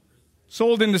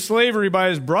 Sold into slavery by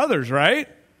his brothers, right?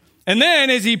 And then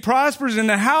as he prospers in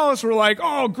the house, we're like,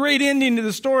 oh, great ending to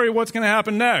the story. What's going to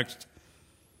happen next?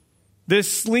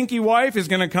 This slinky wife is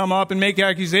going to come up and make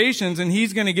accusations, and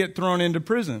he's going to get thrown into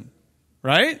prison,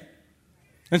 right?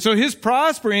 And so his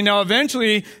prospering, now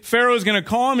eventually Pharaoh's going to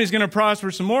call him, he's going to prosper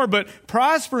some more, but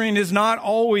prospering is not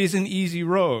always an easy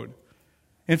road.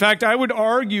 In fact, I would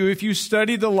argue, if you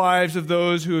study the lives of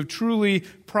those who have truly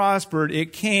prospered,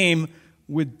 it came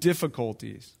with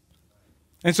difficulties.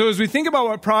 And so as we think about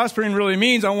what prospering really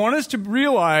means, I want us to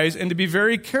realize and to be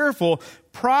very careful.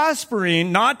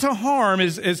 Prospering, not to harm,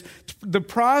 is the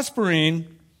prospering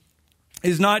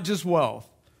is not just wealth.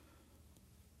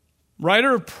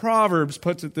 Writer of Proverbs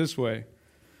puts it this way: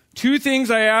 2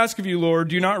 things I ask of you, Lord,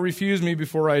 do not refuse me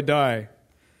before I die.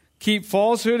 Keep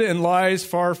falsehood and lies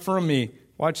far from me.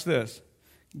 Watch this.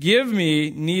 Give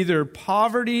me neither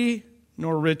poverty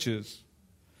nor riches,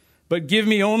 but give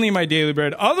me only my daily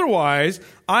bread. Otherwise,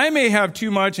 I may have too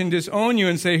much and disown you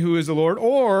and say, who is the Lord?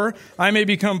 Or I may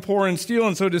become poor and steal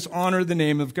and so dishonor the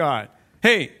name of God.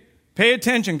 Hey, pay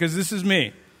attention, because this is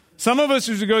me. Some of us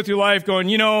used to go through life going,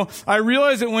 I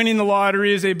realize that winning the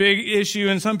lottery is a big issue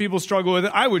and some people struggle with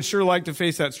it. I would sure like to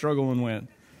face that struggle and win.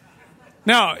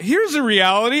 Now, here's the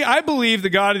reality. I believe the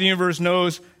God of the universe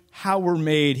knows how we're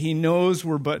made. He knows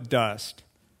we're but dust.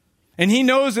 And he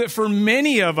knows that for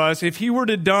many of us, if he were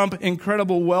to dump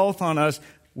incredible wealth on us,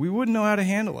 we wouldn't know how to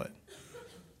handle it.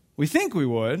 We think we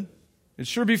would. It'd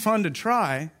sure be fun to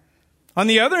try. On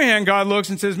the other hand, God looks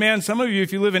and says, man, some of you,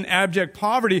 if you live in abject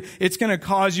poverty, it's going to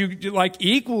cause you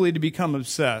equally to become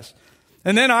obsessed.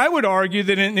 And then I would argue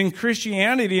that in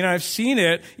Christianity, and I've seen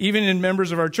it even in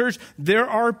members of our church, there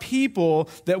are people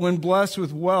that when blessed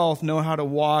with wealth know how to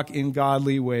walk in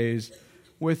godly ways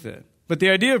with it. But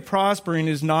the idea of prospering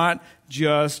is not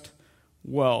just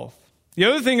wealth. The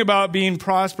other thing about being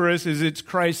prosperous is it's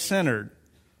Christ-centered.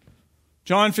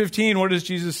 John 15, what does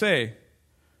Jesus say?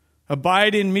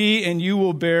 Abide in me and you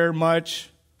will bear much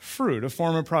fruit, a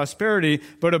form of prosperity.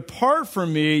 But apart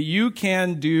from me, you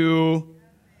can do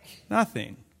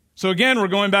nothing. So again, we're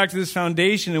going back to this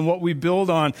foundation and what we build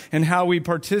on and how we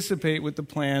participate with the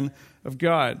plan of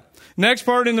God. Next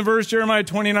part in the verse, Jeremiah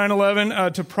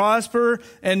 29:11, to prosper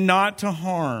and not to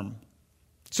harm.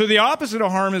 So the opposite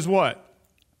of harm is what?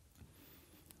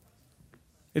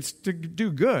 It's to do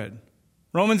good.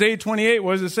 Romans 8:28,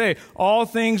 what does it say? All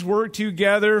things work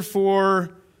together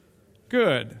for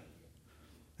good.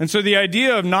 And so the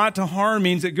idea of not to harm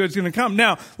means that good's going to come.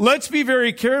 Now, let's be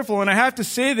very careful, and I have to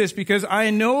say this because I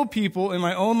know people in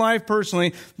my own life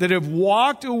personally that have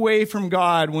walked away from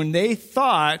God when they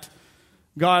thought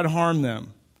God harmed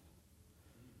them.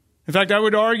 In fact, I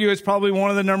would argue it's probably one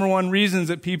of the number one reasons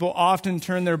that people often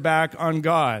turn their back on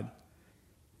God.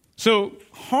 So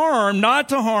harm, not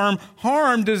to harm,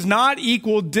 harm does not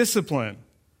equal discipline.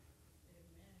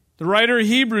 The writer of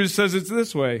Hebrews says it's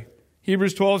this way.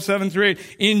 Hebrews 12:7-8.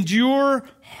 Endure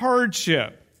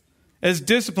hardship as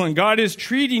discipline. God is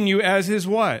treating you as his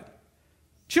what?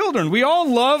 Children. We all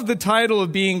love the title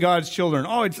of being God's children.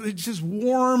 Oh, it's just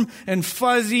warm and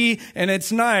fuzzy and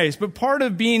it's nice. But part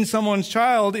of being someone's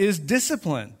child is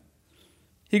discipline.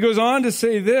 He goes on to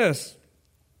say this.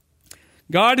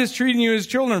 God is treating you as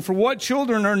children. For what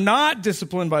children are not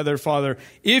disciplined by their father?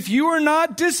 If you are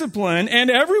not disciplined,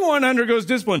 and everyone undergoes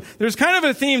discipline, there's kind of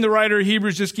a theme the writer of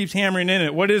Hebrews just keeps hammering in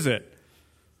it. What is it?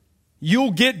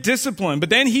 You'll get discipline. But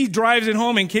then he drives it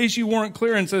home in case you weren't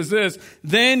clear and says this,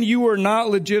 then you are not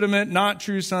legitimate, not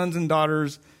true sons and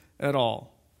daughters at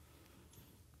all.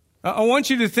 I want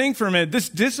you to think for a minute, this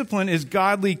discipline is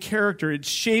godly character. It's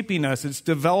shaping us. It's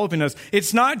developing us.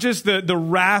 It's not just the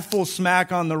wrathful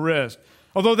smack on the wrist.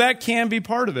 Although that can be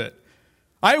part of it.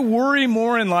 I worry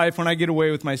more in life when I get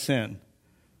away with my sin.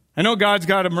 I know God's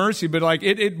got a mercy, but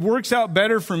it works out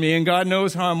better for me, and God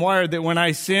knows how I'm wired, that when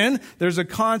I sin, there's a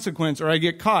consequence or I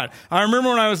get caught. I remember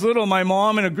when I was little, my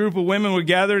mom and a group of women would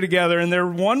gather together, and their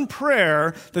one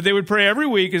prayer that they would pray every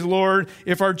week is, Lord,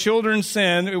 if our children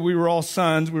sin, we were all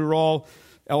sons, we were all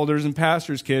elders and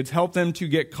pastors' kids, help them to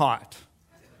get caught.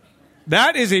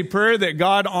 That is a prayer that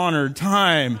God honored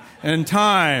time and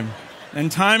time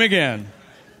and time again.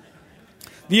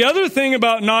 The other thing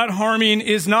about not harming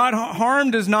is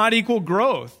harm does not equal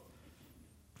growth.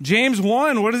 James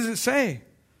 1, what does it say?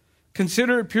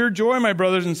 Consider it pure joy, my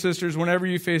brothers and sisters, whenever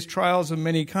you face trials of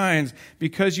many kinds,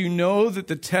 because you know that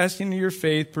the testing of your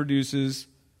faith produces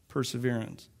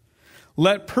perseverance.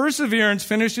 Let perseverance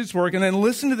finish its work, and then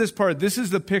listen to this part. This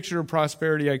is the picture of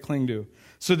prosperity I cling to,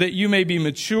 so that you may be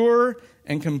mature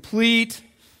and complete,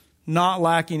 not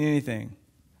lacking anything.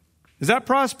 Is that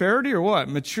prosperity or what?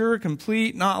 Mature,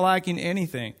 complete, not lacking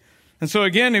anything. And so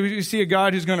again, we see a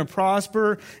God who's going to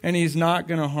prosper and he's not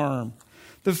going to harm.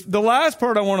 The last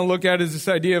part I want to look at is this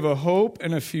idea of a hope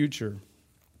and a future.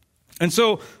 And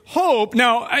so hope,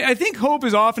 now I think hope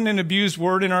is often an abused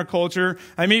word in our culture.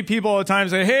 I meet people all the time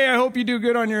say, hey, I hope you do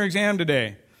good on your exam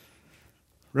today.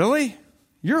 Really?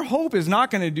 Your hope is not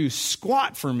going to do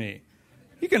squat for me.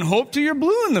 You can hope till you're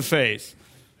blue in the face,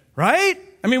 right?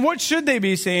 I mean, what should they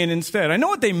be saying instead? I know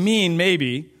what they mean,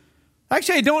 maybe.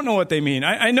 Actually, I don't know what they mean.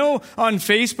 I know on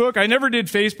Facebook, I never did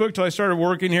Facebook till I started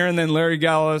working here, and then Larry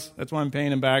Gallis, that's why I'm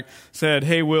paying him back, said,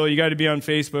 hey, Will, you got to be on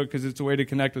Facebook because it's a way to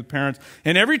connect with parents.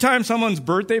 And every time someone's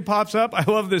birthday pops up, I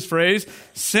love this phrase,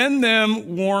 send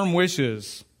them warm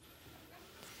wishes.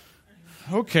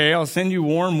 Okay, I'll send you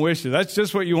warm wishes. That's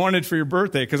just what you wanted for your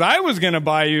birthday. Because I was going to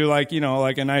buy you like a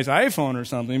nice iPhone or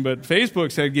something, but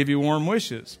Facebook said give you warm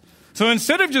wishes. So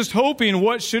instead of just hoping,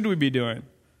 what should we be doing?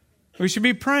 We should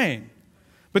be praying.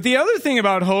 But the other thing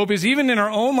about hope is even in our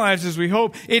own lives as we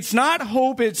hope, it's not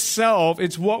hope itself,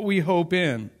 it's what we hope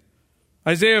in.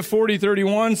 Isaiah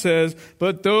 40:31 says,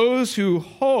 but those who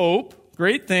hope,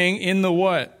 great thing, in the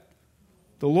what?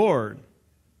 The Lord.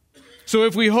 So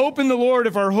if we hope in the Lord,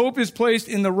 if our hope is placed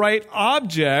in the right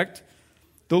object,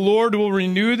 the Lord will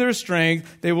renew their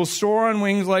strength. They will soar on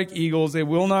wings like eagles. They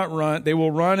will not run. They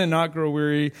will run and not grow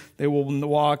weary. They will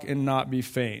walk and not be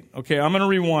faint. Okay, I'm going to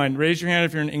rewind. Raise your hand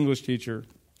if you're an English teacher.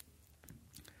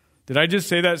 Did I just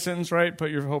say that sentence right?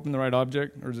 Put your hope in the right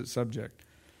object, or is it subject?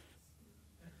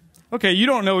 Okay, you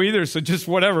don't know either, so just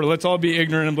whatever. Let's all be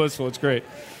ignorant and blissful. It's great.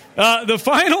 The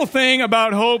final thing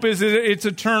about hope is it's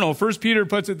eternal. 1 Peter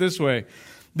puts it this way.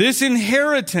 This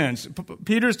inheritance,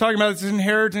 Peter's talking about this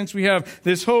inheritance we have,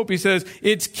 this hope, he says,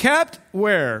 it's kept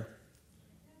where?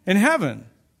 In heaven.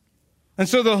 And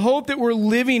so the hope that we're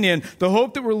living in, the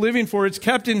hope that we're living for, it's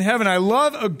kept in heaven. I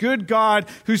love a good God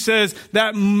who says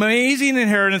that amazing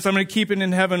inheritance, I'm going to keep it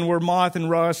in heaven where moth and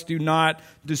rust do not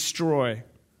destroy.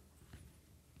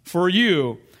 For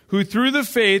you, who through the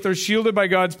faith are shielded by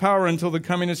God's power until the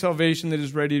coming of salvation that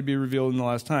is ready to be revealed in the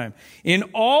last time. In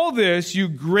all this you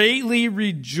greatly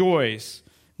rejoice.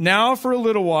 Now for a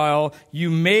little while you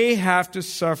may have to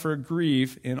suffer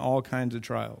grief in all kinds of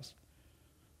trials.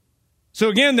 So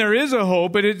again, there is a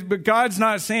hope, but God's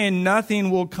not saying nothing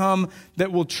will come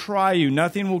that will try you.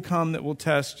 Nothing will come that will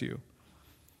test you.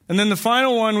 And then the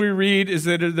final one we read is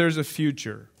that there's a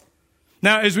future.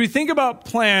 Now, as we think about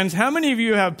plans, how many of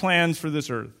you have plans for this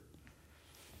earth?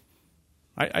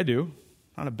 I do.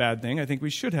 Not a bad thing. I think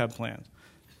we should have plans.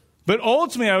 But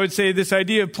ultimately, I would say this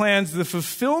idea of plans, the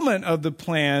fulfillment of the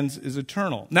plans is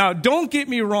eternal. Now, don't get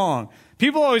me wrong.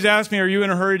 People always ask me, are you in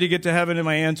a hurry to get to heaven? And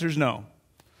my answer is no.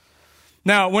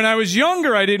 Now, when I was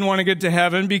younger, I didn't want to get to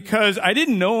heaven because I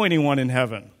didn't know anyone in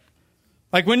heaven.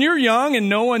 Like when you're young and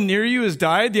no one near you has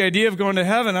died, the idea of going to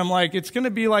heaven, I'm like, it's going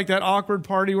to be like that awkward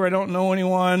party where I don't know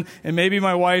anyone and maybe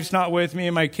my wife's not with me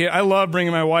and my kid. I love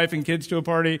bringing my wife and kids to a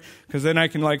party because then I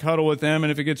can like huddle with them.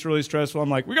 And if it gets really stressful, I'm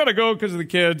like, we got to go because of the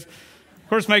kids. Of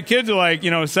course, my kids are like,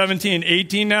 17,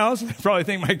 18 now. So they probably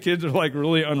think my kids are like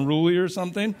really unruly or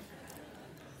something.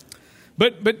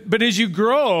 But as you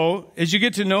grow, as you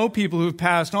get to know people who've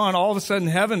passed on, all of a sudden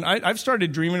heaven, I've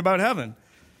started dreaming about heaven.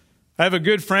 I have a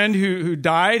good friend who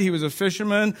died. He was a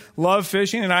fisherman, loved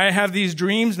fishing, and I have these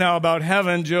dreams now about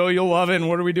heaven. Joe, you'll love it. And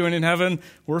what are we doing in heaven?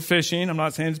 We're fishing. I'm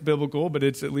not saying it's biblical, but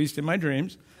it's at least in my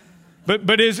dreams.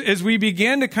 But as we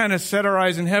begin to kind of set our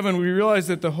eyes in heaven, we realize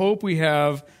that the hope we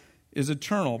have is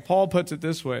eternal. Paul puts it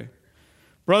this way.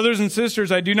 Brothers and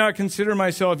sisters, I do not consider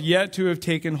myself yet to have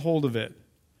taken hold of it.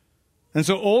 And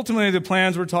so ultimately the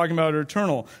plans we're talking about are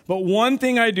eternal. But one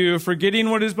thing I do, forgetting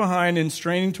what is behind and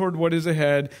straining toward what is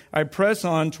ahead, I press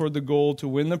on toward the goal to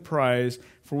win the prize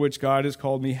for which God has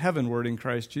called me heavenward in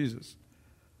Christ Jesus.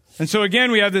 And so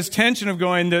again, we have this tension of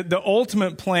going that the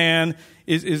ultimate plan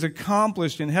is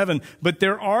accomplished in heaven. But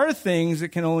there are things that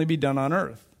can only be done on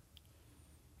earth.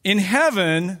 In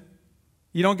heaven,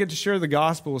 you don't get to share the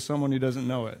gospel with someone who doesn't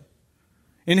know it.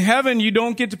 In heaven, you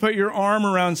don't get to put your arm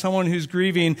around someone who's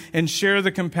grieving and share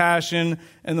the compassion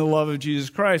and the love of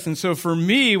Jesus Christ. And so for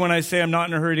me, when I say I'm not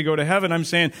in a hurry to go to heaven, I'm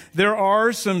saying there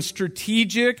are some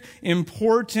strategic,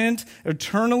 important,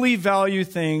 eternally valued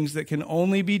things that can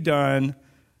only be done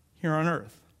here on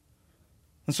earth.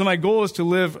 And so my goal is to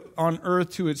live on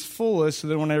earth to its fullest so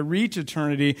that when I reach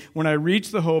eternity, when I reach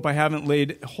the hope I haven't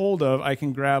laid hold of, I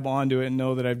can grab onto it and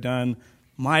know that I've done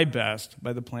my best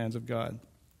by the plans of God.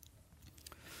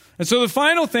 And so the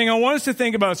final thing I want us to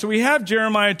think about, so we have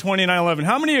Jeremiah 29:11.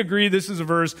 How many agree this is a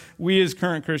verse we as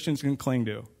current Christians can cling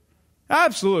to?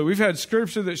 Absolutely. We've had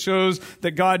scripture that shows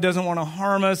that God doesn't want to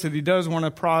harm us, that he does want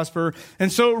to prosper.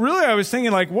 And so really I was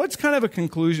thinking, what's kind of a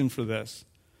conclusion for this?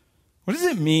 What does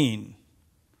it mean?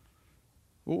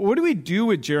 What do we do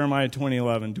with Jeremiah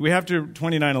 29:11? Do we have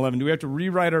to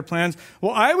rewrite our plans?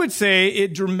 Well, I would say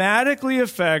it dramatically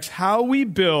affects how we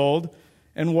build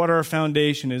and what our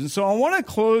foundation is. And so I want to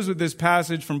close with this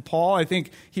passage from Paul. I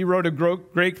think he wrote a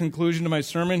great conclusion to my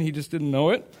sermon. He just didn't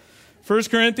know it. 1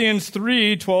 Corinthians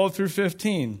 3:12 through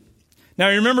 15. Now,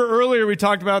 you remember earlier we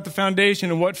talked about the foundation,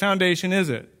 and what foundation is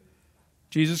it?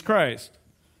 Jesus Christ.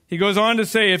 He goes on to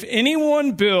say, if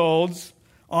anyone builds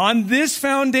on this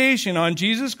foundation, on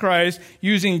Jesus Christ,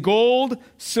 using gold,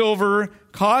 silver,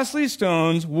 costly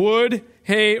stones, wood,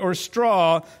 hay, or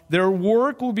straw, their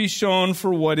work will be shown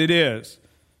for what it is.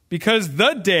 Because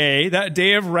that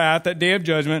day of wrath, that day of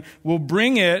judgment, will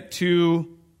bring it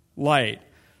to light.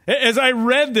 As I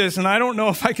read this, and I don't know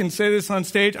if I can say this on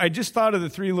stage, I just thought of the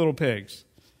 3 little pigs.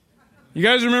 You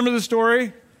guys remember the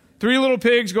story? 3 little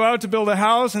pigs go out to build a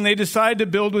house, and they decide to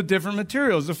build with different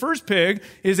materials. The first pig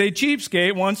is a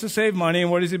cheapskate, wants to save money,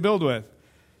 and what does he build with?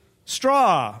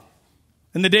 Straw.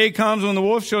 And the day comes when the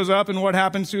wolf shows up, and what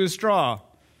happens to his straw?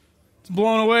 It's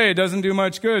blown away. It doesn't do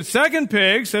much good. Second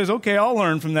pig says, okay, I'll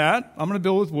learn from that. I'm going to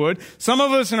build with wood. Some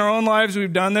of us in our own lives,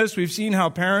 we've done this. We've seen how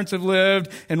parents have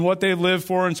lived and what they've lived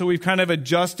for, and so we've kind of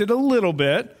adjusted a little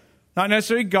bit. Not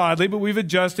necessarily godly, but we've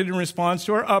adjusted in response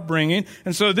to our upbringing.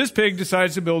 And so this pig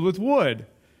decides to build with wood.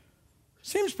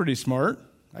 Seems pretty smart.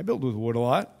 I build with wood a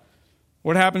lot.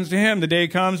 What happens to him? The day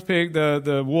comes,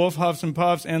 the wolf huffs and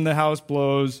puffs, and the house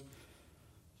blows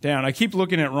down. I keep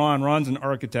looking at Ron. Ron's an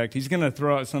architect. He's going to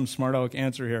throw out some smart aleck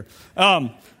answer here.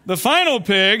 The final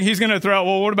pig, he's going to throw out,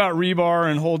 well, what about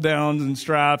rebar and hold downs and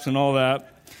straps and all that?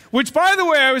 Which, by the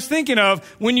way, I was thinking of,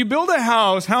 when you build a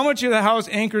house, how much of the house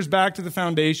anchors back to the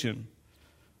foundation?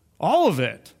 All of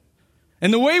it.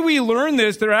 And the way we learn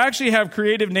this, they actually have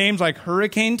creative names like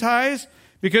hurricane ties,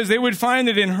 because they would find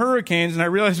that in hurricanes, and I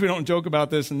realize we don't joke about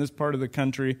this in this part of the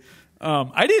country,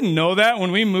 I didn't know that.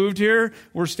 When we moved here,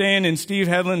 we're staying in Steve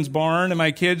Hedlund's barn, and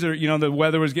my kids are, the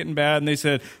weather was getting bad, and they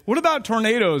said, what about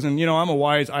tornadoes? And, I'm a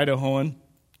wise Idahoan.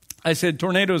 I said,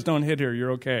 tornadoes don't hit here,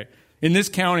 you're okay. In this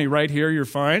county right here, you're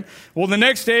fine. Well, the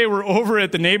next day, we're over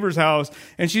at the neighbor's house,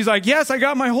 and she's like, yes, I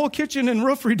got my whole kitchen and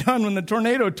roof redone when the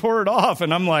tornado tore it off.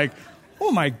 And I'm like,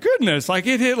 oh my goodness, it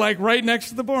hit right next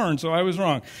to the barn, so I was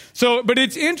wrong. But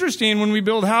it's interesting, when we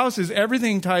build houses,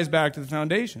 everything ties back to the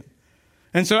foundation.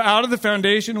 And so out of the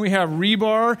foundation, we have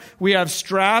rebar, we have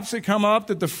straps that come up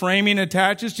that the framing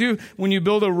attaches to. When you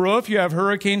build a roof, you have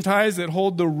hurricane ties that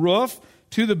hold the roof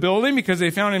to the building, because they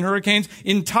found in hurricanes,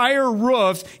 entire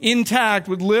roofs intact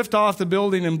would lift off the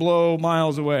building and blow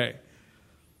miles away.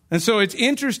 And so it's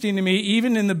interesting to me,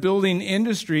 even in the building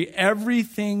industry,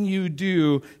 everything you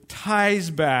do ties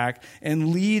back and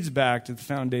leads back to the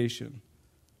foundation.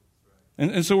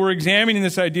 And so we're examining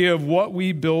this idea of what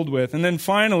we build with. And then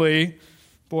finally,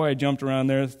 boy, I jumped around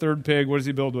there. The third pig, what does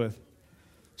he build with?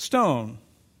 Stone.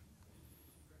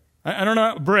 I don't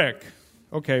know. Brick.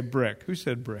 Okay, brick. Who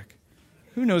said brick?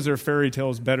 Who knows their fairy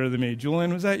tales better than me?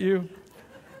 Julian, was that you?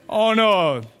 Oh,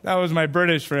 no. That was my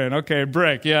British friend. Okay,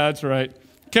 brick. Yeah, that's right.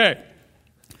 Okay.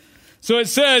 So it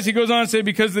says, he goes on to say,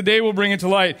 because the day will bring it to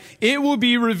light, it will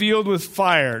be revealed with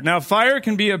fire. Now, fire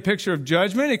can be a picture of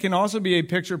judgment. It can also be a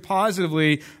picture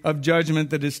positively of judgment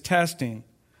that is testing.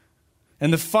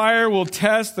 And the fire will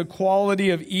test the quality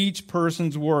of each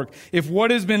person's work. If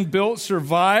what has been built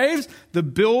survives, the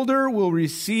builder will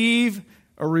receive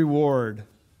a reward.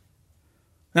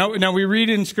 Now we read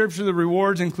in Scripture the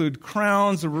rewards include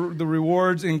crowns. The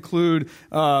rewards include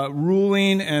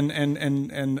ruling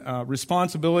and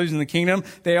responsibilities in the kingdom.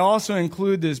 They also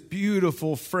include this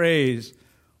beautiful phrase,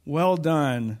 well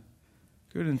done,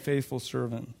 good and faithful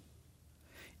servant.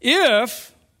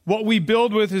 If what we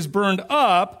build with is burned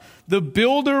up, the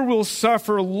builder will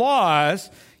suffer loss,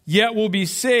 yet will be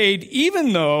saved,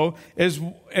 even though as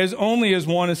only as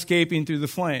one escaping through the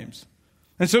flames.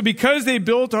 And so because they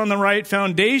built on the right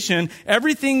foundation,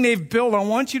 everything they've built, I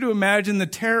want you to imagine the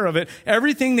terror of it.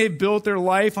 Everything they've built their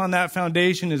life on that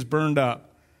foundation is burned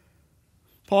up.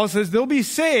 Paul says they'll be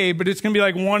saved, but it's going to be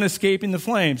like one escaping the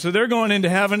flame. So they're going into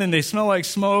heaven and they smell like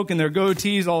smoke and their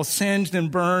goatees all singed and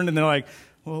burned. And they're like,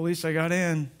 well, at least I got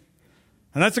in.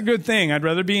 And that's a good thing. I'd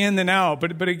rather be in than out.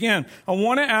 But again, I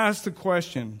want to ask the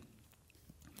question,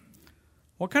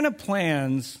 what kind of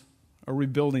plans are we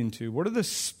building to? What are the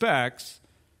specs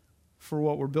for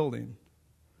what we're building?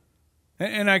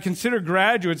 And I consider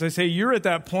graduates, I say, you're at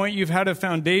that point, you've had a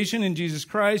foundation in Jesus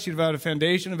Christ, you've had a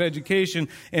foundation of education,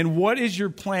 and what is your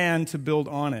plan to build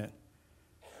on it?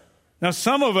 Now,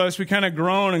 some of us, we kind of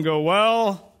groan and go,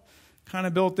 well, kind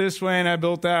of built this way, and I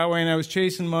built that way, and I was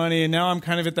chasing money, and now I'm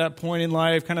kind of at that point in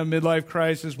life, kind of midlife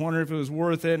crisis, wondering if it was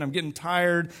worth it, and I'm getting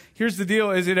tired. Here's the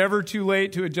deal, is it ever too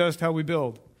late to adjust how we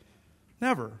build?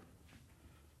 Never.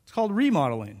 It's called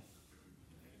remodeling.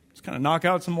 Kind of knock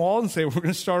out some walls and say, we're going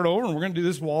to start over and we're going to do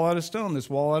this wall out of stone,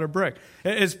 this wall out of brick.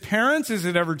 As parents, is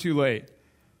it ever too late?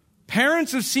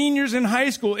 Parents of seniors in high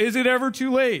school, is it ever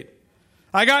too late?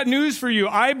 I got news for you.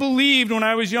 I believed when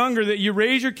I was younger that you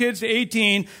raise your kids to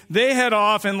 18, they head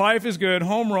off and life is good,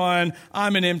 home run,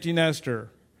 I'm an empty nester.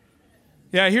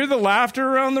 Yeah, I hear the laughter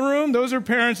around the room. Those are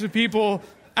parents of people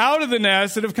out of the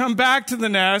nest that have come back to the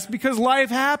nest because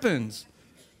life happens.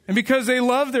 And because they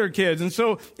love their kids. And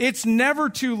so it's never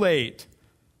too late.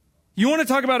 You want to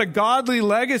talk about a godly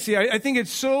legacy? I think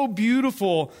it's so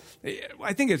beautiful.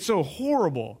 I think it's so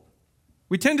horrible.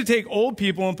 We tend to take old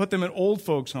people and put them in old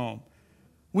folks' home.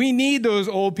 We need those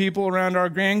old people around our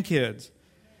grandkids.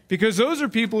 Because those are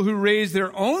people who raised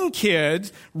their own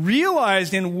kids,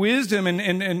 realized in wisdom and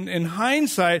in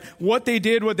hindsight what they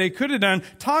did, what they could have done.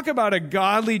 Talk about a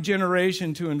godly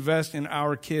generation to invest in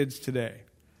our kids today.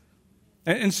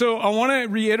 And so I want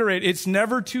to reiterate, it's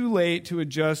never too late to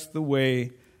adjust the way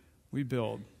we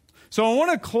build. So I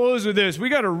want to close with this. We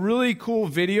got a really cool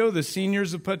video the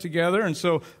seniors have put together. And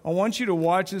so I want you to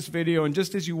watch this video. And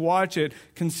just as you watch it,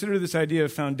 consider this idea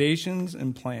of foundations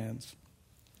and plans.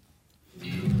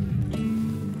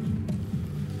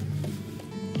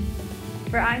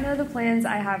 For I know the plans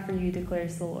I have for you,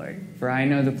 declares the Lord. For I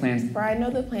know the plans. For I know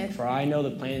the plans. For I know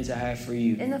the plans I have for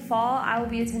you. In the fall, I will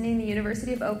be attending the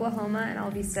University of Oklahoma, and I'll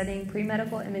be studying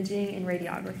pre-medical imaging and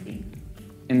radiography.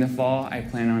 In the fall, I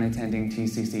plan on attending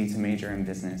TCC to major in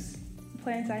business.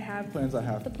 Plans I have. Plans I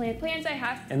have. The plans I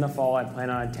have. In the fall, I plan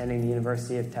on attending the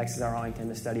University of Texas at Arlington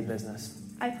to study business.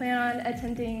 I plan on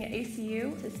attending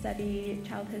ACU to study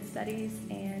childhood studies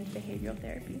and behavioral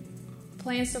therapy.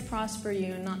 Plans to prosper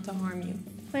you and not to harm you.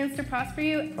 Plans to prosper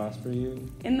you. Prosper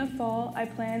you. In the fall, I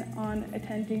plan on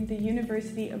attending the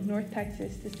University of North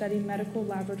Texas to study medical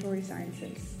laboratory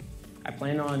sciences. I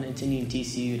plan on attending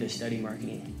TCU to study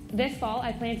marketing. This fall,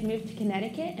 I plan to move to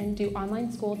Connecticut and do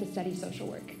online school to study social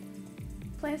work.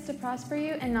 Plans to prosper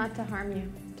you and not to harm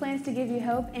you. Plans to give you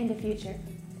hope and a future.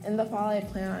 In the fall, I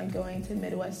plan on going to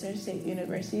Midwestern State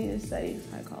University to study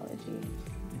psychology.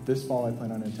 This fall, I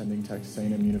plan on attending Texas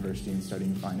A&M University and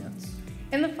studying finance.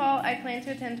 In the fall, I plan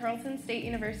to attend Tarleton State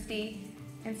University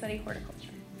and study horticulture.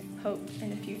 Hope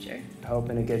and a future. Hope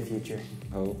and a good future.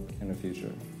 Hope and a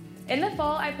future. In the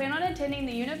fall, I plan on attending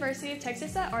the University of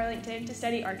Texas at Arlington to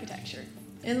study architecture.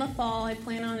 In the fall, I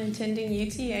plan on attending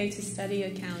UTA to study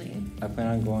accounting. I plan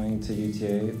on going to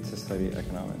UTA to study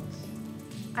economics.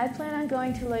 I plan on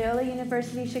going to Loyola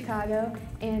University Chicago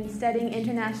and studying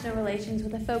international relations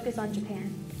with a focus on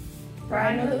Japan. For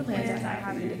I know the plans I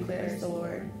have for you, declares the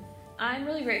Lord. I'm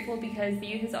really grateful because the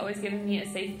youth has always given me a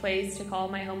safe place to call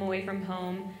my home away from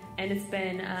home, and it's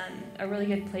been a really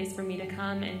good place for me to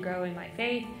come and grow in my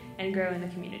faith and grow in the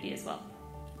community as well.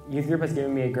 Youth group has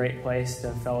given me a great place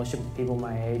to fellowship with people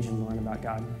my age and learn about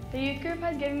God. The youth group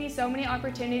has given me so many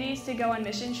opportunities to go on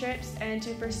mission trips and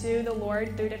to pursue the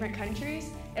Lord through different countries.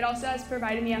 It also has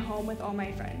provided me a home with all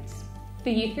my friends.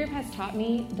 The youth group has taught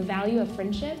me the value of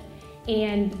friendship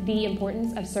and the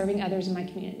importance of serving others in my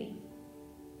community.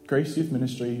 Grace Youth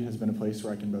Ministry has been a place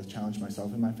where I can both challenge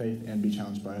myself in my faith and be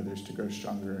challenged by others to grow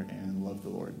stronger and love the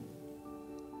Lord.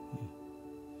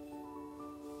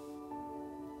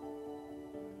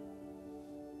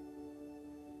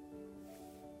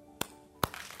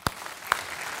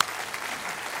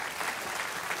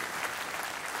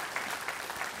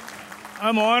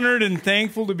 I'm honored and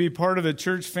thankful to be part of a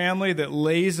church family that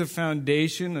lays a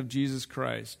foundation of Jesus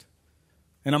Christ.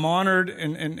 And I'm honored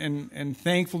and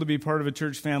thankful to be part of a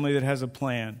church family that has a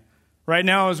plan. Right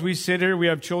now, as we sit here, we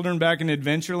have children back in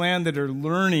Adventureland that are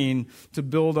learning to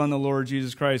build on the Lord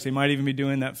Jesus Christ. They might even be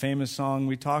doing that famous song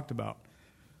we talked about.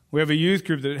 We have a youth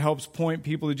group that helps point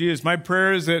people to Jesus. My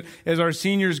prayer is that as our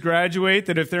seniors graduate,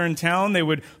 that if they're in town, they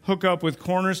would hook up with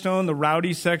Cornerstone, the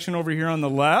rowdy section over here on the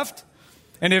left.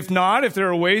 And if not, if they're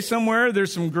away somewhere,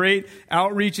 there's some great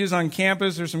outreaches on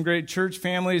campus. There's some great church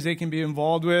families they can be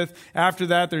involved with. After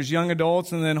that, there's young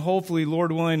adults. And then hopefully,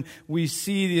 Lord willing, we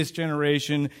see this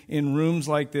generation in rooms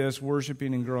like this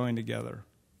worshiping and growing together.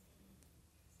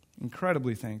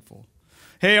 Incredibly thankful.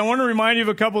 Hey, I want to remind you of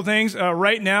a couple things.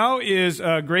 Right now is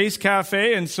Grace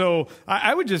Cafe, and so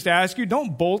I would just ask you,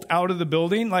 don't bolt out of the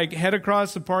building. Like, head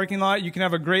across the parking lot. You can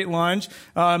have a great lunch.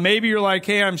 Maybe you're like,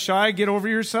 hey, I'm shy. Get over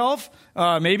yourself.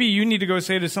 Maybe you need to go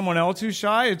say to someone else who's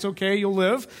shy, it's okay, you'll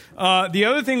live. The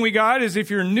other thing we got is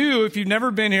if you're new, if you've never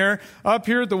been here, up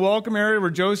here at the welcome area where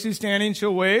Josie's standing,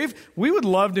 she'll wave. We would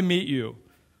love to meet you.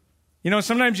 You know,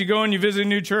 sometimes you go and you visit a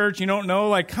new church, you don't know,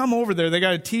 like, come over there. They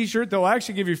got a t-shirt. They'll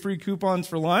actually give you free coupons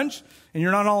for lunch. And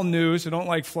you're not all new, so don't,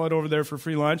 like, flood over there for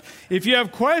free lunch. If you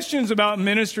have questions about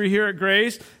ministry here at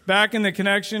Grace, back in the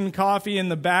Connection Coffee in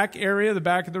the back area, the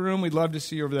back of the room, we'd love to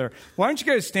see you over there. Why don't you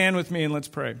guys stand with me and let's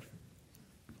pray.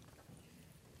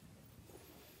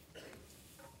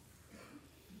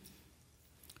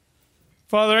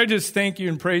 Father, I just thank you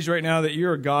and praise you right now that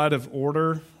you're a God of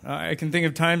order. I can think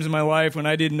of times in my life when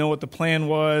I didn't know what the plan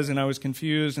was, and I was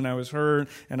confused, and I was hurt,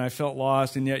 and I felt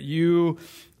lost. And yet you,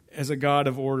 as a God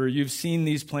of order, you've seen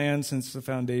these plans since the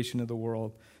foundation of the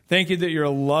world. Thank you that you're a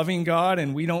loving God,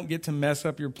 and we don't get to mess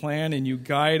up your plan, and you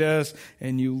guide us,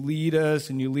 and you lead us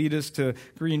to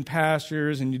green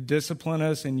pastures, and you discipline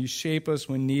us, and you shape us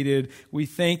when needed. We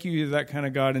thank you, that kind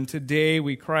of God, and today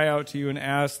we cry out to you and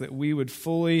ask that we would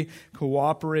fully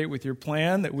cooperate with your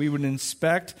plan, that we would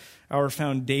inspect our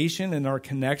foundation and our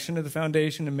connection to the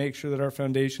foundation and make sure that our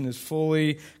foundation is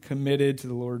fully committed to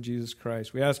the Lord Jesus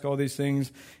Christ. We ask all these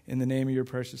things in the name of your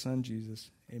precious Son, Jesus.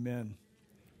 Amen.